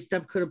course, every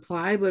step could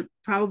apply, but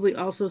probably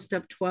also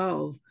step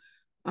 12,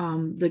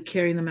 the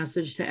carrying the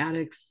message to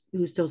addicts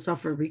who still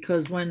suffer.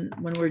 Because when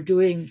we're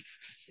doing,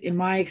 in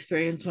my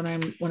experience, when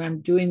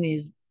I'm doing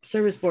these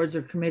service boards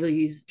or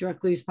committees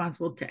directly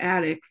responsible to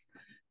addicts,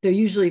 they're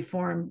usually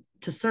formed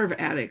to serve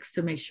addicts,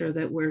 to make sure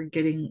that we're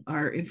getting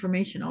our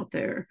information out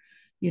there,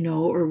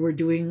 or we're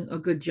doing a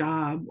good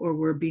job, or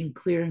we're being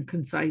clear and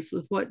concise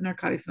with what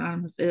Narcotics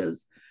Anonymous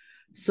is.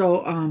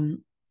 So,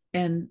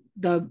 and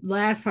the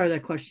last part of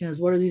that question is,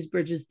 what do these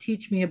bridges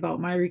teach me about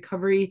my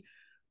recovery?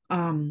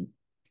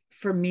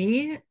 For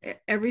me,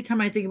 every time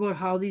I think about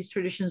how these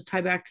traditions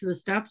tie back to the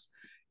steps,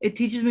 it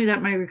teaches me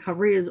that my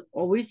recovery is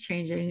always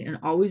changing and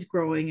always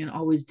growing and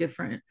always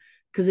different.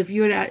 Because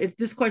if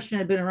this question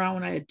had been around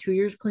when I had 2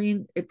 years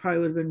clean, it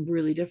probably would have been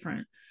really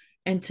different.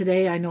 And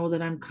today I know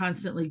that I'm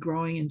constantly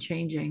growing and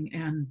changing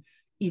and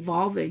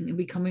evolving and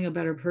becoming a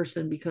better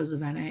person because of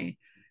NA.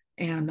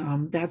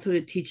 And that's what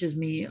it teaches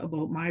me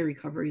about my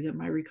recovery, that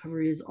my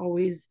recovery is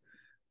always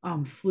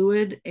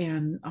fluid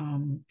and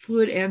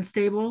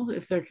stable,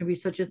 if there can be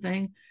such a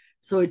thing.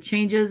 So it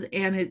changes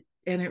and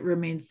it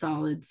remains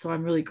solid. So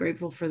I'm really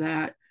grateful for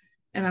that.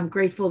 And I'm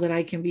grateful that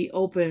I can be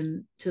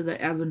open to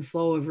the ebb and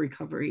flow of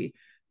recovery.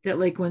 That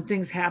like when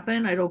things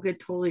happen, I don't get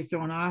totally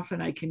thrown off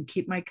and I can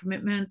keep my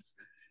commitments.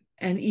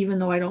 And even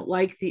though I don't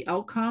like the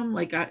outcome,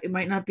 it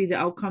might not be the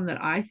outcome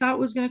that I thought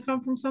was going to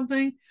come from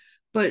something,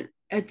 but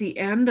at the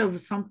end of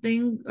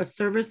something, a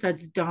service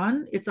that's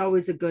done, it's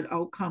always a good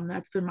outcome.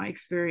 That's been my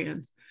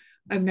experience.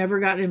 I've never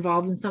gotten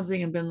involved in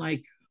something and been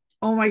like,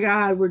 oh my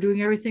God, we're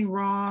doing everything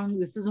wrong.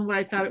 This isn't what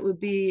I thought it would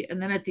be.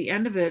 And then at the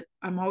end of it,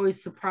 I'm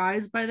always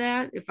surprised by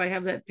that if I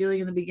have that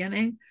feeling in the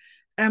beginning.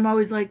 And I'm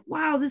always like,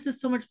 wow, this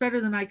is so much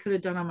better than I could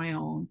have done on my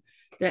own.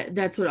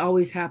 That's what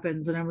always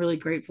happens. And I'm really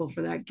grateful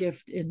for that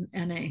gift in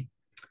NA.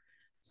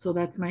 So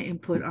that's my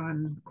input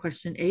on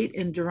question 8.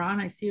 And Duran,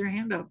 I see your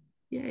hand up.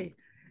 Yay.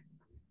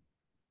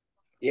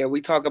 Yeah,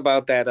 we talk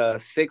about that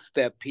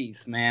 6-step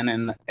piece,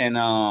 man,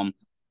 and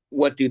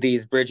what do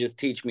these bridges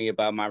teach me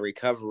about my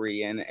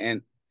recovery?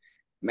 And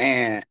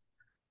man,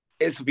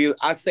 it's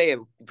beautiful. I say it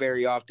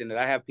very often that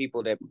I have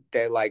people that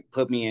like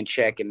put me in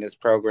check in this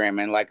program,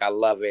 and like I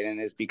love it, and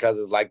it's because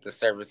of like the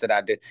service that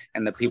I did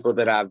and the people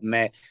that I've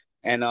met,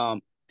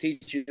 and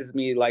teaches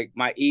me like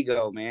my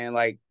ego, man.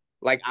 Like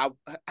I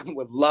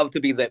would love to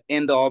be the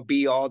end all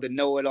be all, the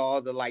know it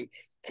all, the like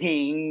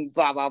king,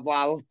 blah blah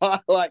blah blah.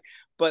 Like,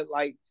 but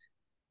like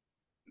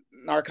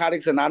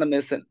Narcotics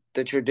Anonymous and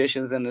the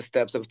traditions and the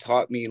steps have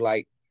taught me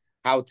like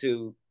how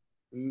to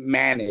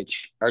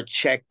manage or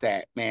check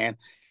that, man,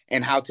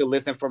 and how to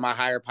listen for my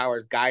higher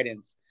powers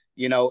guidance,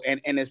 and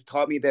it's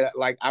taught me that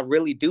like I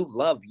really do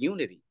love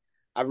unity.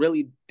 I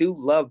really do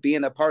love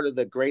being a part of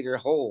the greater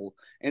whole.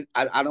 And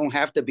I don't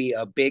have to be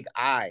a big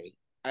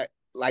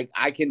like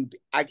I can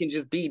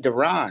just be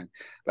Duran.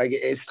 Like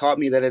it's taught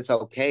me that it's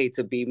okay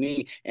to be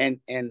me and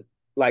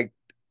like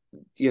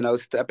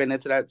stepping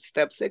into that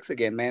step 6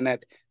 again, man.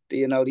 That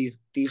these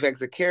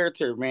defects of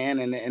character, man,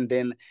 and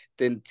then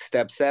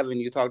step 7,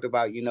 you talked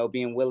about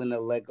being willing to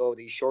let go of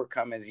these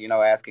shortcomings,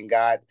 asking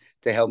God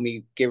to help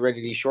me get rid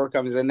of these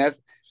shortcomings, and that's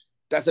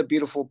a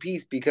beautiful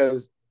piece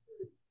because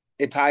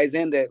it ties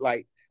in that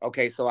like,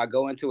 okay, so I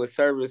go into a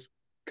service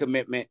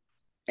commitment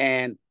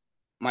and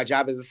my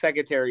job as a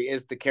secretary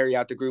is to carry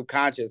out the group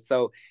conscience.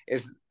 So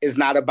it's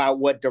not about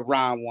what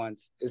Duran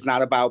wants. It's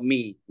not about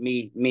me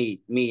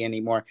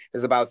anymore.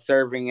 It's about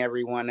serving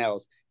everyone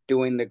else,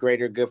 doing the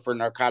greater good for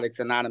Narcotics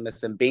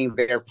Anonymous and being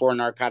there for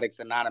Narcotics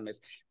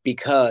Anonymous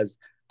because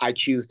I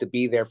choose to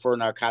be there for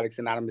Narcotics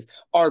Anonymous,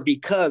 or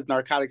because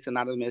Narcotics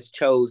Anonymous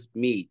chose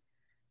me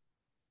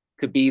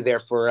to be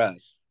there for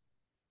us.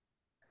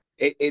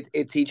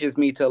 It teaches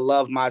me to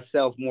love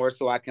myself more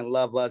so I can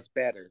love us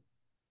better.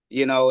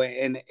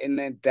 And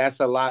then that's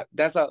a lot.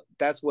 That's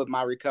what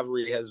my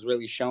recovery has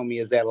really shown me,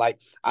 is that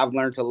like I've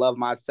learned to love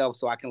myself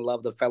so I can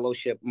love the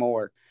fellowship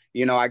more.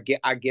 I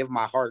give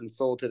my heart and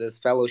soul to this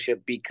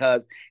fellowship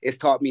because it's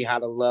taught me how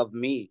to love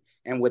me.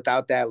 And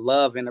without that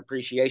love and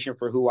appreciation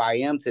for who I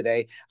am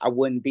today, I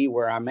wouldn't be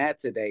where I'm at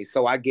today.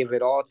 So I give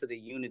it all to the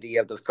unity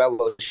of the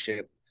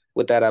fellowship.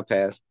 With that, I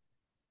pass.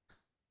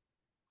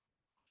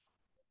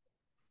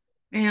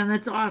 Man,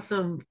 that's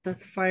awesome.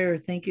 That's fire.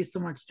 Thank you so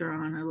much,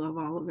 Duran. I love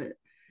all of it.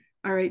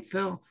 All right,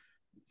 Phil.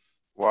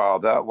 Wow,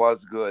 that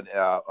was good.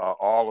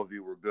 All of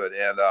you were good,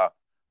 and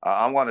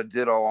I'm going to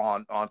ditto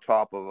on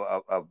top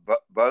of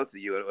both of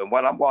you. And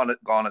what I'm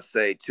going to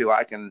say too,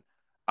 I can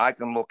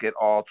look at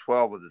all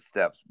 12 of the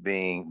steps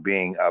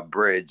being a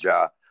bridge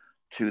to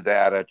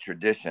that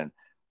tradition,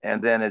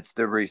 and then it's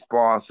the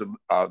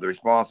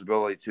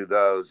responsibility to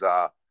those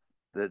that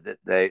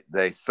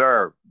they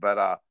serve.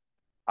 But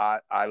I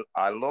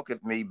look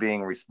at me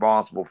being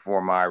responsible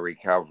for my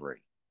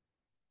recovery.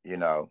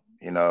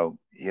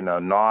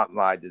 Not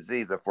my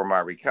disease, but for my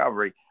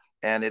recovery.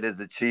 And it is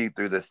achieved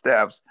through the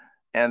steps.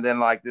 And then,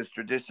 like this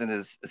tradition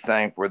is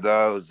saying, for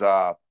those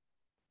that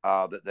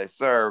they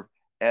serve,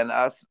 and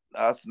us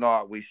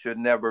not, we should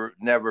never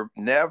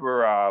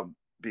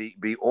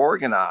be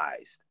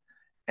organized.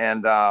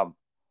 And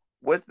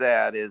with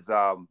that is,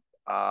 I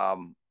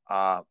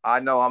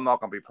know I'm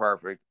not going to be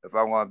perfect. If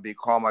I want to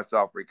call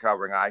myself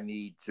recovering, I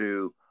need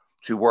to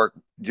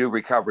do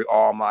recovery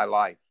all my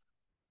life.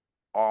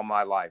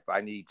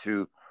 I need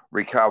to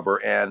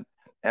recover, and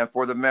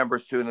for the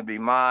members too, to be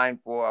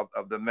mindful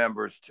of the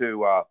members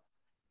too,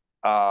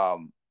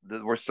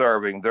 that we're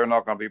serving. They're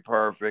not going to be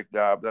perfect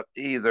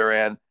either,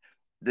 and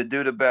to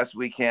do the best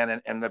we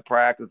can and to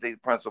practice these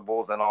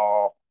principles in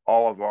all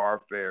of our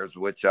affairs,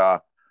 which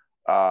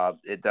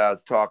it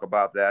does talk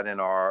about that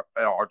in our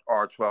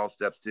 12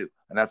 steps too.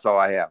 And that's all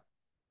I have.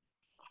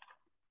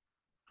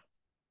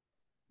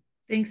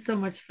 Thanks so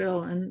much,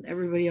 Phil, and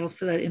everybody else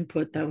for that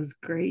input. That was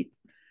great.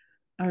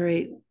 All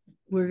right,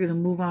 we're going to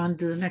move on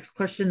to the next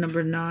question,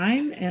 number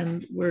 9,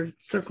 and we're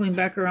circling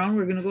back around.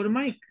 We're going to go to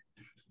Mike.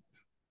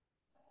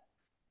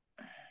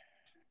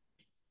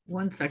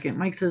 1 second.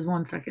 Mike says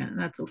 1 second, and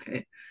that's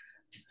okay.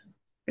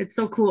 It's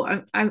so cool.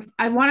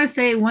 I want to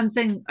say one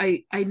thing.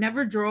 I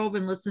never drove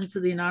and listened to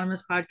the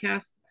Anonymous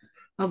podcast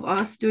of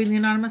us doing the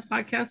Anonymous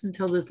podcast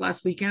until this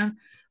last weekend.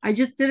 I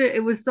just did it.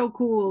 It was so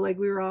cool. Like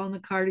we were all in the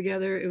car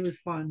together. It was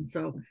fun.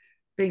 So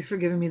thanks for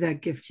giving me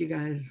that gift, you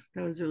guys.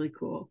 That was really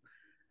cool.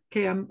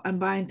 Okay, I'm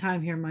buying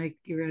time here, Mike.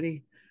 You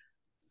ready?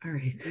 All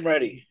right. I'm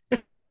ready.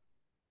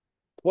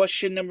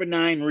 Question number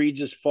 9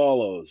 reads as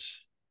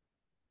follows.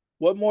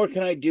 What more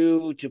can I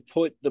do to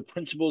put the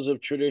principles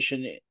of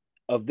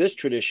this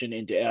tradition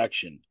into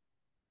action?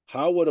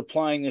 How would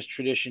applying this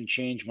tradition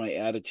change my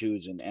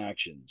attitudes and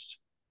actions?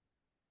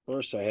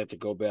 First, I had to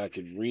go back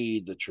and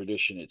read the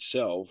tradition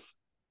itself.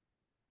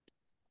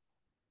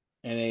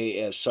 NA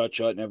as such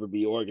ought never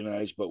be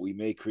organized, but we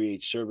may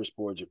create service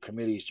boards or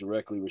committees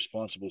directly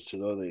responsible to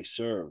those they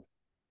serve.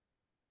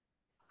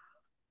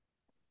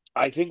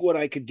 I think what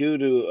I could do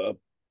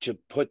to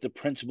put the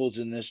principles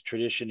in this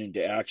tradition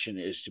into action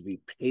is to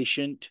be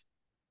patient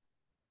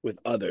with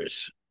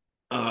others,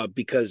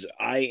 because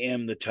I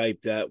am the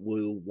type that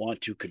will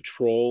want to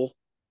control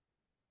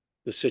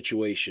the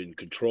situation,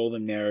 control the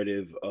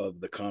narrative of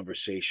the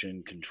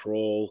conversation,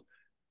 control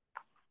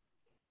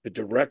the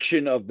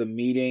direction of the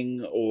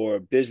meeting or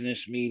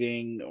business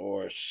meeting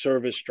or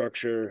service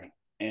structure.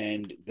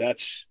 And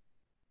that's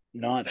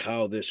not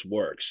how this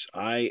works.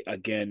 I,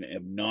 again,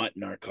 am not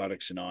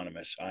Narcotics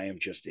Anonymous. I am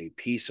just a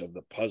piece of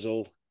the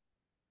puzzle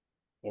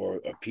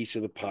or a piece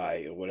of the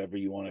pie or whatever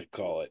you want to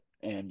call it.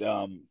 And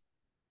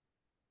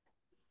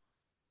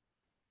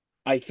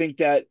I think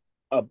that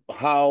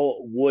how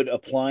would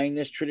applying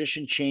this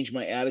tradition change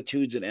my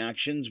attitudes and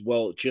actions?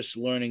 Well, just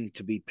learning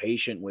to be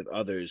patient with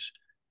others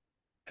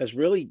has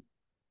been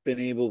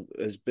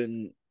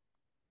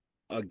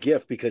a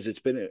gift, because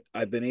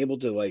I've been able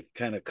to like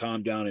kind of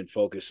calm down and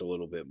focus a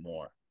little bit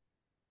more.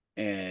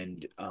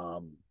 And I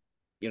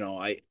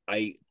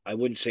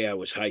wouldn't say I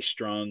was high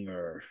strung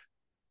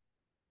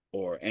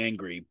or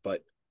angry,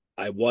 but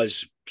I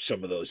was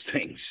some of those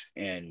things,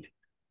 and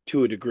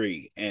to a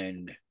degree.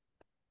 And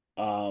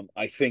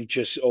I think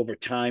just over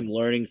time,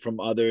 learning from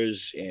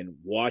others and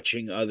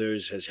watching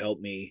others has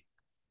helped me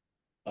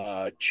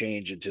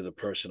change into the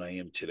person I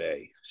am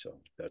today. So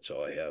that's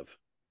all I have.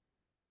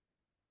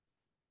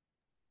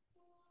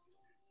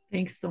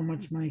 Thanks so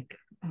much, Mike.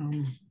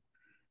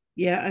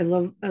 Yeah, I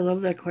love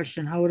that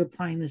question. How would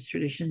applying this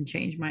tradition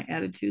change my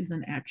attitudes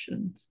and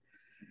actions?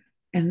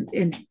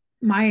 And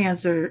my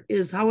answer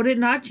is, how would it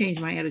not change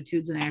my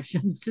attitudes and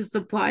actions? Just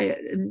apply it,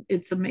 and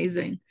it's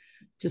amazing.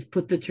 Just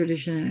put the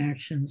tradition in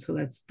action. So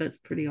that's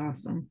pretty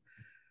awesome.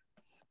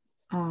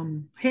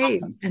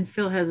 Hey, and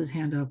Phil has his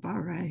hand up. All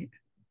right.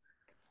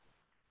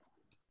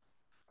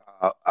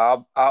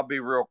 I'll be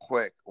real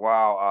quick.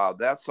 Wow,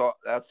 that's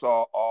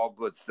all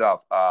good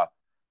stuff.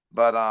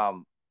 But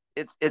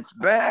it's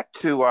back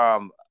to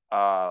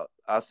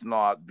us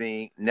not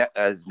being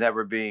as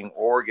never being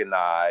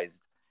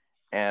organized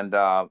and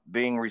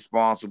being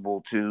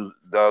responsible to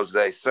those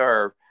they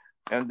serve.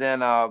 And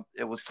then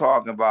it was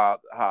talking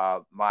about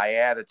my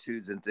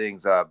attitudes and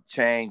things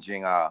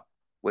changing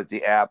with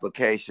the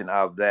application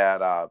of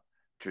that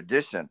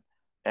tradition.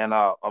 And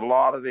a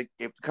lot of it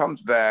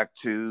comes back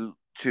to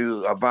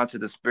a bunch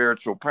of the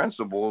spiritual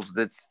principles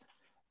that's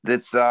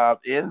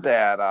in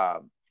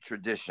that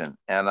tradition.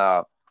 And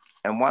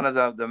one of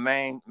the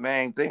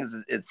main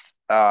things it's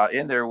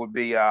in there would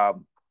be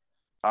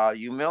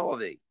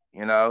humility.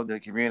 You know, the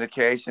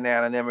communication,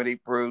 anonymity,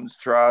 prudence,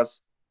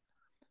 trust,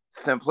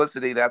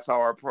 simplicity. That's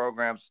how our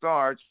program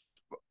starts.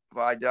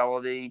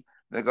 Fidelity.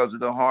 Then it goes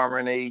into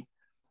harmony,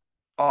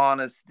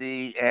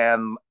 honesty,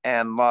 and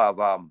love.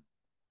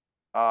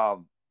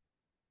 Um,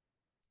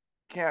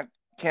 can't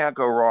can't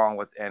go wrong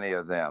with any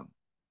of them.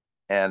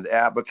 And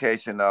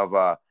application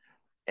of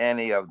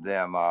any of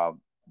them,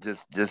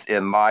 just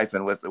in life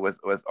and with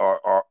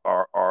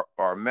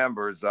our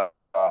members.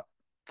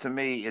 To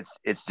me,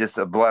 it's just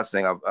a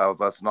blessing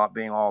of us not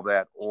being all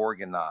that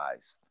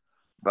organized.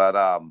 But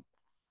um,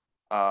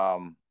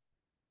 I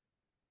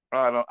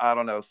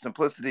don't know.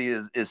 Simplicity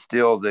is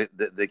still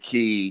the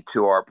key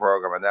to our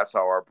program, and that's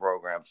how our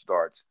program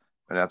starts.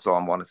 And that's all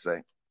I want to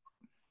say.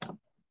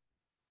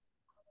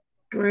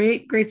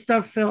 Great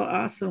stuff, Phil.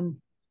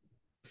 Awesome.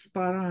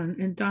 Spot on.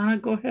 And Donna,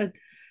 go ahead.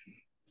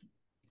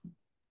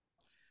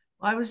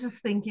 Well, I was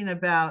just thinking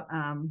about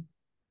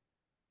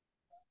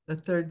the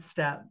third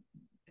step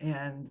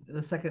and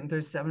the second and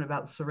third step, and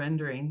about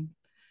surrendering.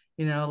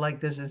 Like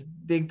there's this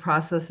big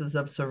processes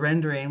of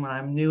surrendering when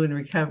I'm new in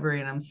recovery,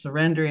 and I'm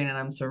surrendering and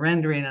I'm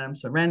surrendering and I'm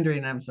surrendering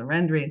and I'm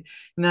surrendering.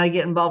 And then I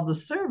get involved with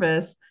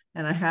service,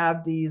 and I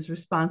have these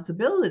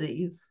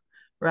responsibilities,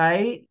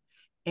 right?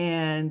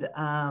 And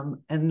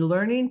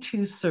learning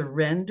to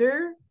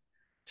surrender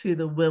to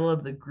the will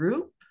of the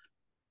group,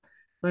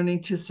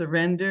 learning to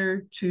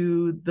surrender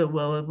to the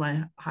will of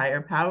my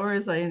higher power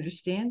as I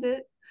understand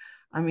it.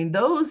 I mean,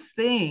 those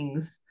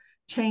things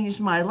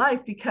changed my life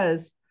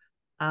because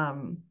I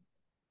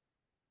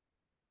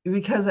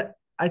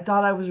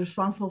thought I was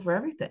responsible for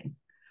everything.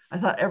 I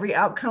thought every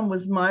outcome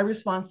was my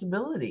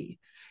responsibility.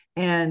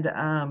 And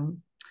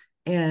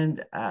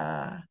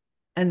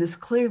And it's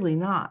clearly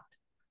not.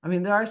 I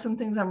mean, there are some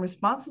things I'm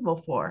responsible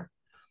for,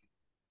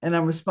 and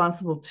I'm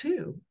responsible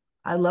to.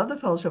 I love the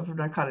Fellowship of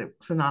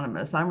Narcotics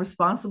Anonymous. I'm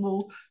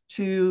responsible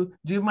to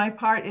do my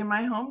part in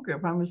my home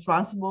group. I'm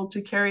responsible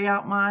to carry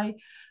out my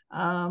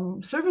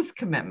service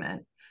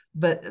commitment.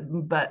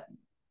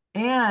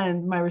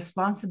 And my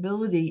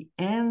responsibility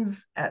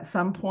ends at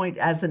some point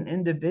as an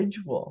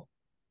individual,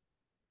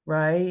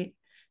 right?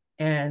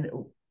 And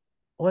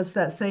what's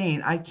that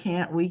saying? I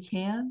can't, we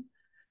can.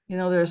 You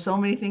know, there are so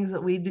many things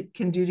that we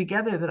can do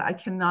together that I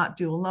cannot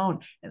do alone.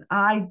 And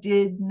I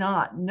did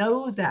not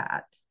know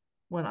that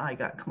when I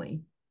got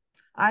clean.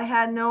 I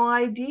had no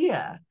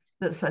idea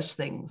that such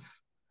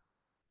things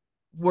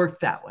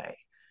work that way,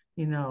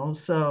 you know.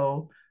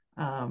 So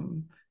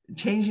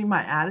changing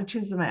my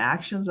attitudes and my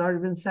actions already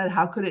been said.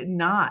 How could it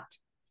not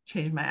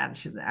change my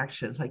attitudes and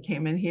actions? I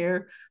came in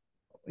here,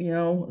 you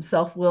know,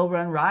 self-will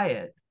run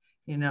riot,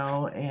 you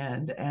know,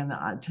 and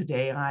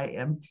today I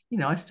am, you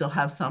know, I still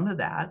have some of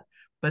that,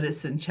 but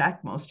it's in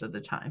check most of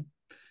the time,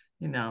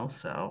 you know.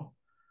 So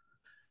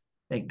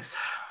thanks.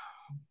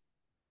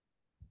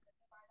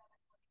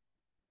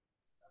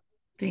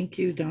 Thank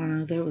you,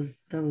 Donna. That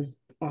was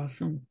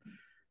awesome.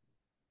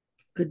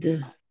 Good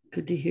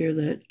to hear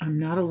that I'm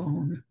not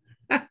alone.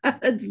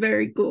 It's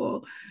very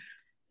cool.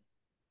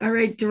 All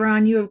right,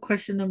 Duran, you have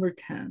question number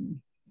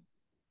 10.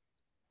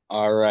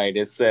 All right.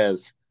 It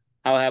says,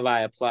 how have I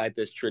applied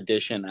this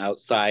tradition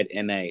outside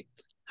NA?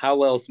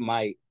 How else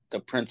might the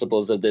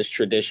principles of this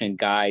tradition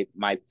guide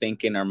my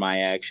thinking or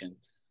my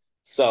actions?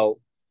 So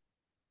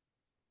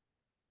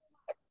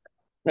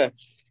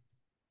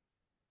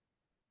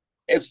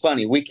it's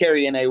funny. We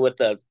carry NA with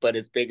us, but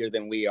it's bigger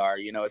than we are.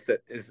 You know,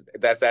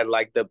 that's at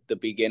like the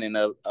beginning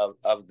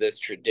of this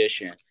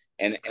tradition.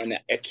 And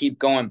I keep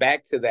going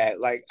back to that.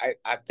 Like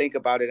I think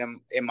about it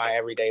in my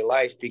everyday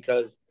life,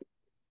 because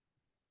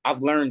I've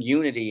learned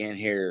unity in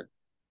here,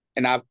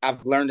 and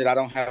I've learned that I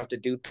don't have to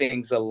do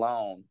things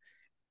alone.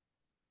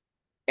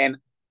 And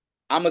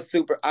I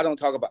don't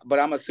talk about, but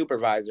I'm a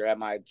supervisor at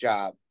my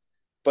job.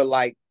 But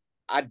like,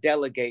 I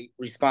delegate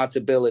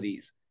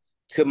responsibilities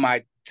to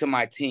my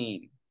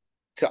team,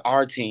 to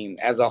our team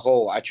as a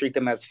whole. I treat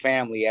them as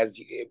family, as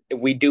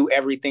we do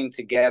everything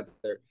together.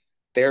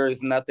 There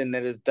is nothing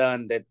that is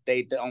done that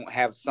they don't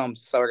have some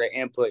sort of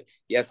input.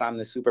 Yes, I'm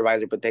the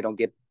supervisor, but they don't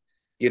get,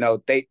 you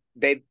know,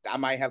 I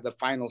might have the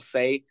final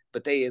say,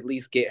 but they at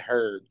least get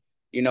heard.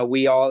 You know,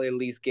 we all at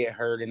least get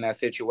heard in that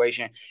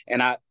situation.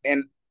 And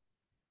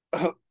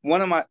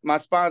one of my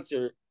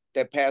sponsor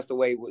that passed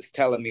away was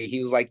telling me, he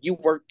was like, you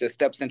work the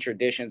steps and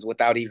traditions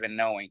without even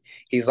knowing.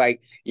 He's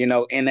like, you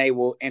know, NA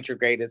will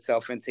integrate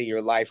itself into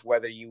your life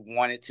whether you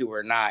want it to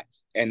or not.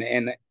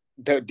 And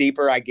the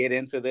deeper I get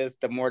into this,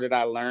 the more that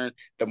I learn,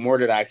 the more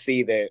that I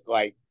see that,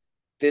 like,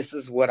 this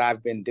is what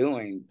I've been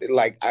doing.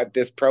 Like,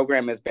 this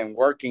program has been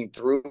working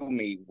through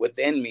me,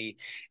 within me,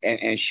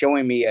 and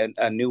showing me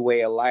a new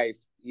way of life,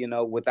 you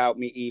know, without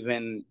me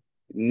even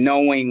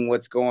knowing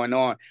what's going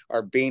on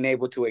or being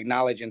able to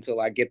acknowledge until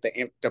I get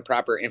the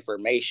proper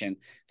information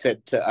to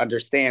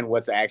understand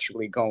what's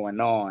actually going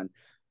on.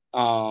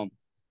 And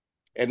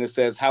it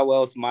says, how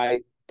else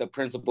might the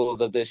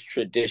principles of this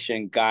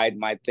tradition guide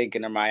my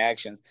thinking or my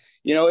actions?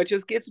 You know, it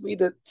just gets me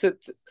to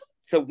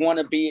want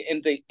to be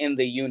in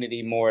the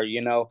unity more,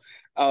 you know.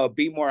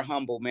 Be more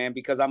humble, man,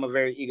 because I'm a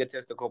very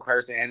egotistical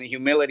person, and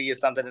humility is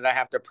something that I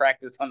have to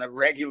practice on a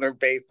regular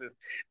basis.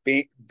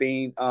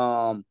 Being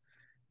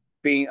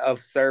of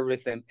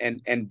service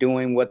and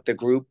doing what the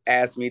group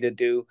asked me to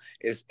do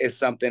is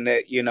something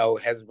that, you know,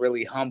 has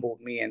really humbled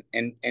me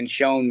and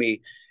shown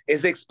me,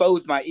 it's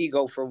exposed my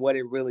ego for what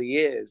it really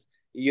is,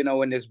 you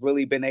know, and it's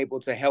really been able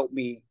to help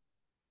me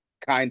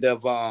kind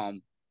of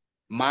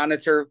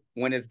monitor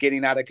when it's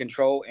getting out of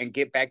control and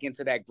get back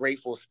into that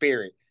grateful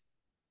spirit,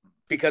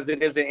 because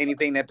it isn't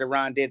anything that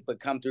Duran did but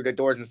come through the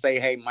doors and say,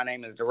 hey, my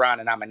name is Duran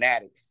and I'm an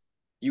addict.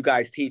 You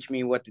guys teach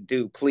me what to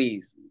do,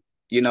 please.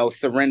 You know,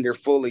 surrender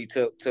fully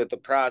to the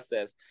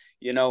process,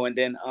 you know. And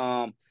then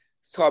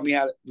it's taught me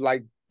how to,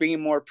 like,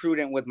 being more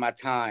prudent with my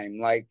time,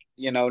 like,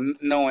 you know,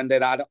 knowing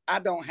that I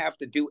don't have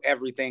to do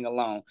everything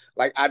alone.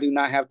 Like, I do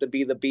not have to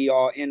be the be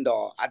all end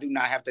all. I do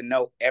not have to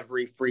know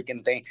every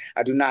freaking thing.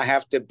 I do not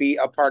have to be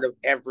a part of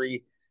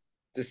every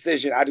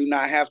decision. I do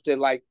not have to,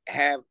 like,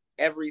 have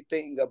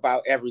everything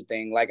about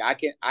everything. Like,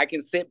 I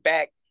can sit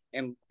back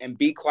and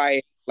be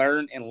quiet,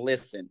 learn and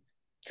listen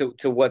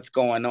to what's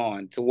going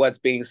on, to what's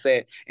being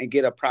said, and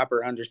get a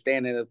proper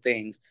understanding of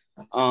things.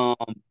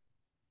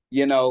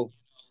 You know,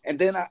 and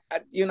then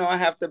you know, I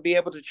have to be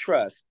able to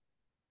trust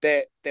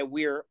that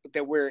we're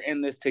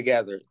in this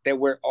together, that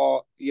we're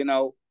all, you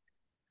know,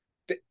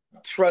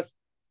 trust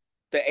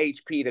the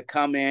HP to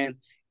come in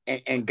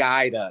and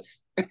guide us.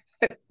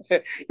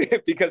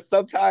 Because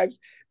sometimes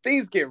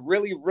things get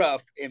really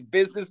rough in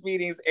business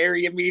meetings,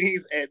 area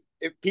meetings, and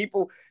if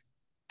people,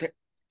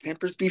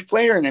 tempers be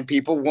flaring and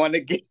people want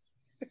to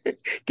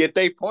get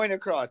their point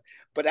across.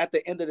 But at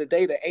the end of the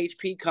day, the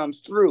HP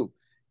comes through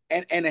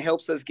and it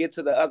helps us get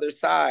to the other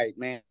side,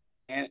 man.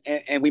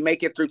 And we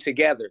make it through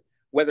together,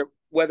 whether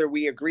whether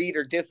we agreed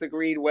or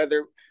disagreed,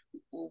 whether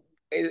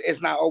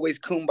it's not always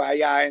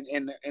kumbaya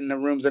in the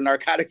rooms of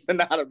Narcotics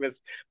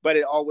Anonymous, but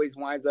it always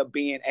winds up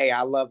being, hey,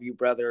 I love you,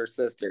 brother or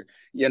sister,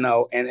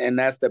 and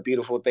that's the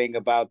beautiful thing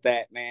about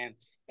that, man.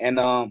 And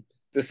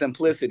the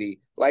simplicity,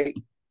 like,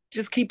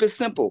 just keep it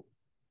simple.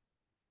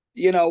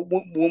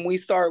 When we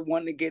start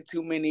wanting to get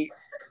too many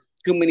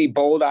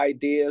bold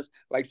ideas,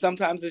 like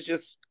sometimes it's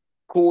just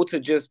cool to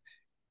just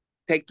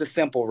take the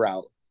simple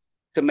route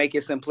to make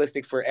it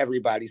simplistic for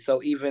everybody.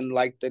 So even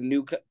like the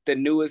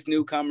newest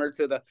newcomer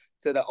to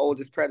the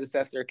oldest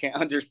predecessor can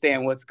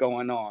understand what's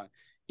going on.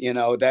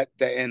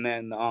 And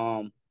then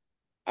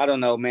I don't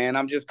know, man.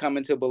 I'm just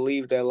coming to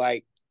believe that,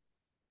 like,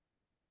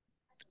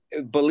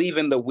 believe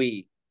in the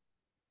we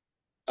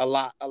a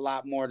lot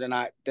more than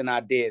I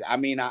did. I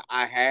mean,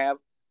 I have,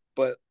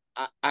 but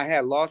I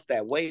had lost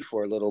that way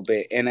for a little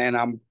bit, and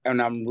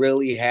I'm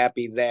really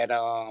happy that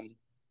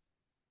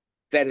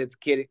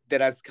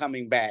that's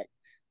coming back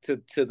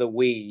to the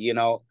we,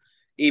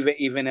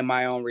 even in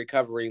my own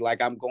recovery.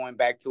 Like, I'm going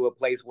back to a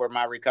place where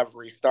my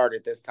recovery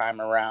started this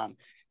time around,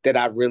 that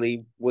I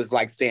really was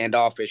like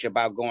standoffish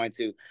about going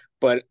to.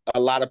 But a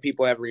lot of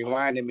people have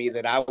reminded me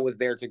that I was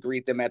there to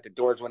greet them at the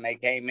doors when they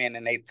came in,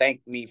 and they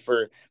thanked me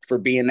for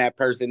being that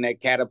person that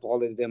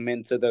catapulted them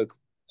into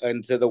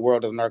the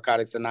world of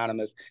Narcotics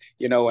Anonymous,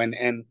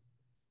 and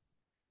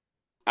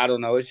I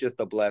don't know, it's just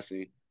a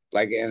blessing.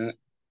 Like, and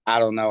I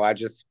don't know, I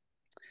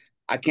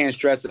can't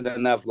stress it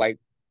enough. Like,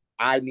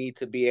 I need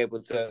to be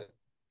able to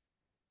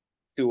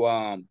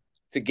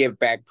give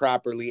back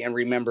properly and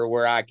remember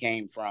where I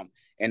came from.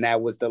 And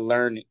that was the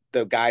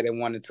guy that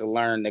wanted to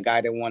learn, the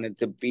guy that wanted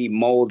to be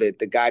molded,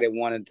 the guy that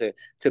wanted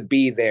to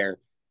be there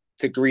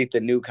to greet the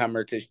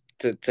newcomer,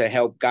 to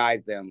help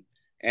guide them,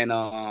 and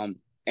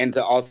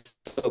to also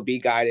be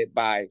guided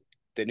by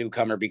the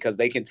newcomer, because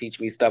they can teach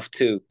me stuff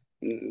too.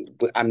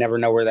 But I never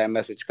know where that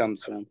message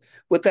comes from.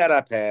 With that,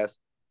 I pass.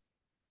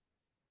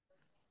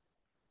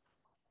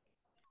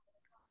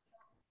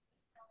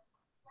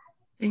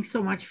 Thanks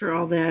so much for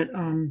all that.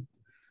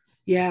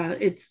 Yeah,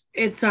 it's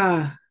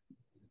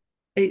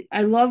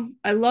I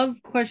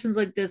love questions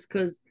like this,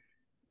 because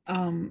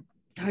talking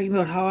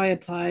about how I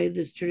apply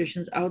these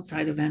traditions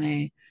outside of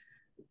NA.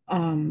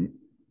 And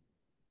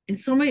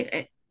so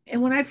many,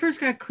 and when I first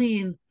got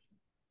clean,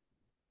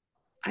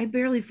 I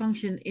barely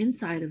functioned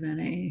inside of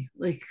NA,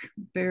 like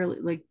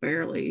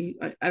barely.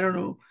 I don't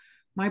know.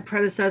 My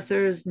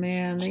predecessors,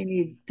 man,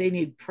 they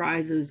need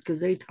prizes, because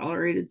they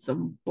tolerated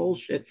some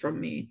bullshit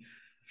from me,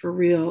 for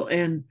real.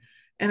 And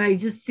I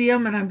just see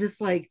them, and I'm just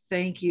like,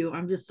 thank you.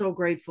 I'm just so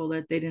grateful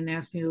that they didn't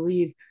ask me to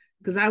leave,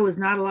 because I was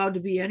not allowed to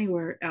be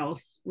anywhere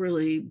else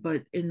really,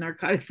 but in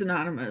Narcotics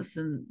Anonymous,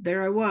 and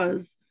there I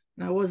was,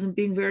 and I wasn't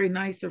being very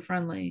nice or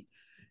friendly.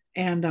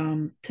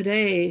 And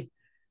today,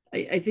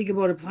 I think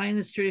about applying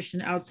this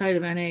tradition outside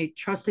of NA,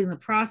 trusting the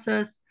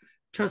process,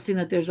 trusting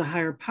that there's a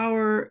higher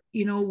power,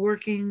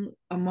 working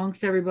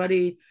amongst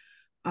everybody,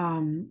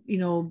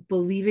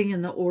 believing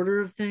in the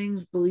order of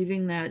things,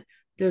 believing that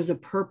there's a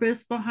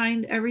purpose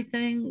behind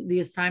everything.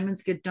 The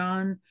assignments get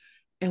done.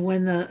 And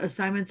when the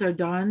assignments are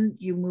done,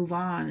 you move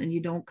on, and you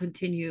don't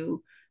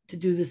continue to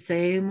do the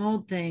same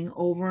old thing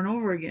over and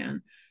over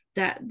again.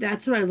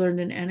 That's what I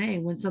learned in NA.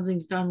 When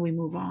something's done, we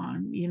move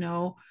on,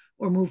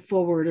 or move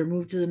forward, or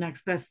move to the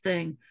next best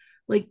thing.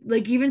 Like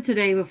even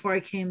today, before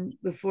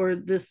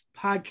this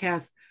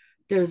podcast,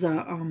 there's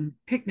a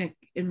picnic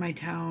in my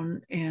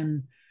town,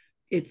 and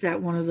it's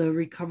at one of the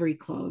recovery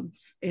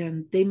clubs,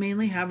 and they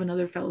mainly have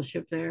another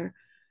fellowship there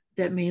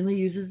that mainly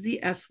uses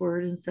the S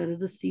word instead of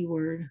the C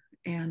word.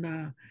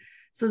 And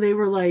so they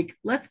were like,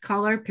 let's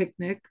call our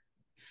picnic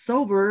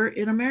Sober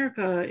in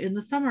America in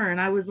the summer.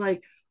 And I was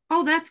like,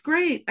 oh, that's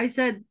great. I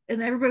said,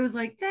 and everybody was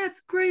like,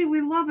 that's great.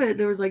 We love it.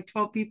 There was like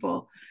 12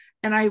 people.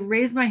 And I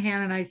raised my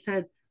hand and I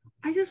said,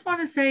 I just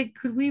want to say,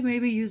 could we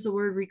maybe use the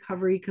word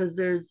recovery? Because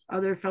there's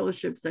other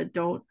fellowships that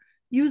don't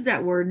use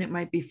that word, and it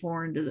might be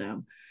foreign to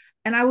them.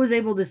 And I was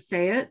able to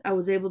say it. I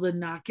was able to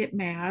not get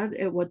mad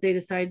at what they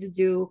decided to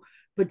do,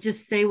 but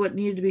just say what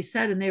needed to be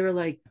said. And they were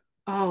like,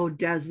 oh,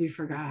 Des, we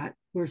forgot.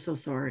 We're so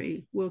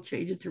sorry. We'll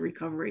change it to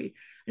recovery.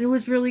 And it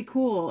was really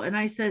cool. And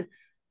I said,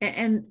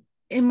 and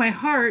in my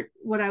heart,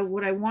 what I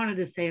wanted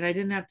to say, and I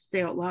didn't have to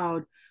say out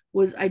loud,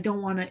 was I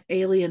don't want to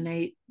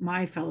alienate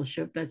my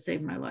fellowship that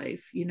saved my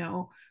life,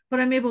 but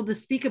I'm able to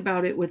speak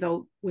about it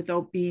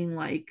without being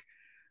like,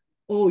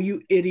 oh,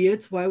 you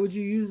idiots, why would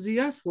you use the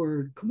S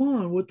word? Come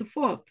on, what the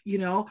fuck?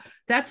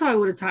 That's how I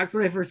would have talked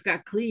when I first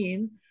got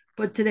clean.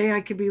 But today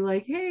I could be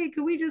like, hey,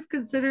 could we just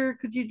consider,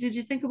 did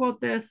you think about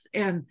this?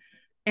 And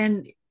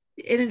in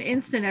an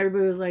instant,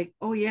 everybody was like,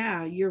 oh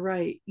yeah, you're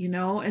right,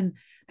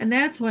 and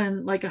that's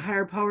when like a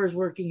higher power is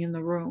working in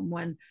the room,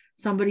 when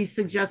somebody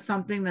suggests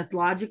something that's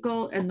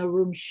logical and the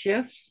room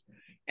shifts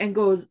and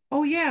goes,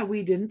 oh yeah,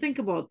 we didn't think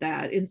about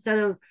that. Instead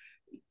of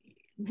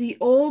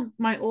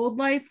my old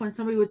life, when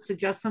somebody would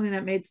suggest something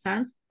that made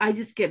sense, I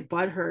just get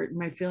butthurt and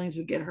my feelings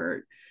would get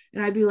hurt.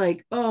 And I'd be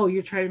like, oh,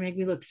 you're trying to make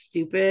me look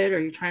stupid, or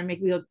you're trying to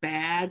make me look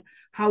bad.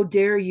 How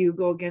dare you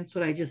go against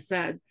what I just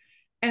said?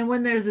 And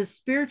when there's a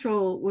spirit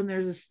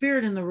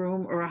in the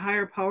room, or a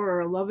higher power,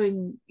 or a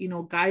loving,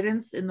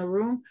 guidance in the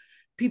room,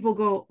 people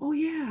go, oh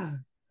yeah,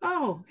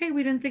 oh, hey,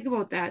 we didn't think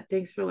about that,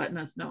 thanks for letting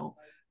us know.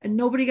 And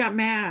nobody got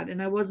mad,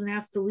 and I wasn't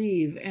asked to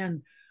leave.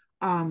 And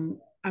I'm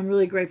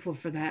really grateful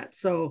for that.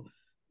 So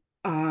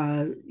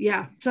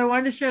yeah, so I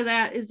wanted to share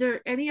that. Is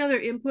there any other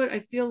input? I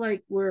feel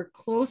like we're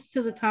close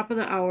to the top of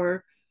the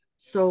hour,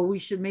 so we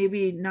should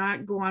maybe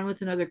not go on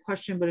with another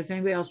question, but if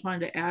anybody else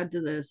wanted to add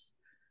to this,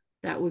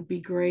 that would be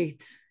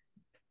great.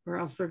 Or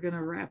else we're going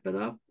to wrap it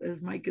up,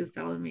 as Mike is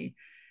telling me.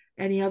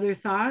 Any other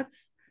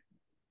thoughts?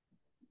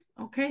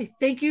 Okay,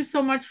 thank you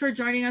so much for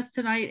joining us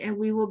tonight, and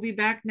we will be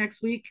back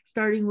next week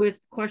starting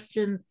with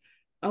question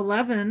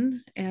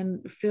 11,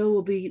 and Phil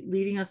will be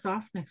leading us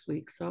off next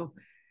week. So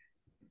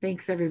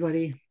thanks,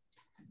 everybody.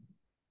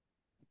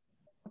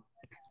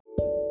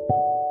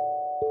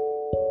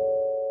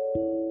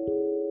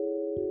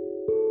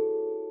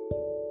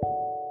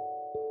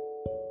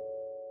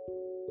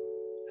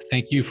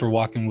 Thank you for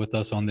walking with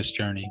us on this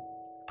journey.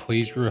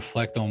 Please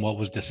reflect on what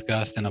was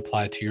discussed and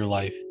apply it to your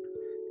life.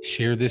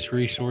 Share this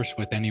resource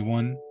with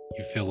anyone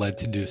you feel led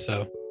to do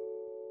so.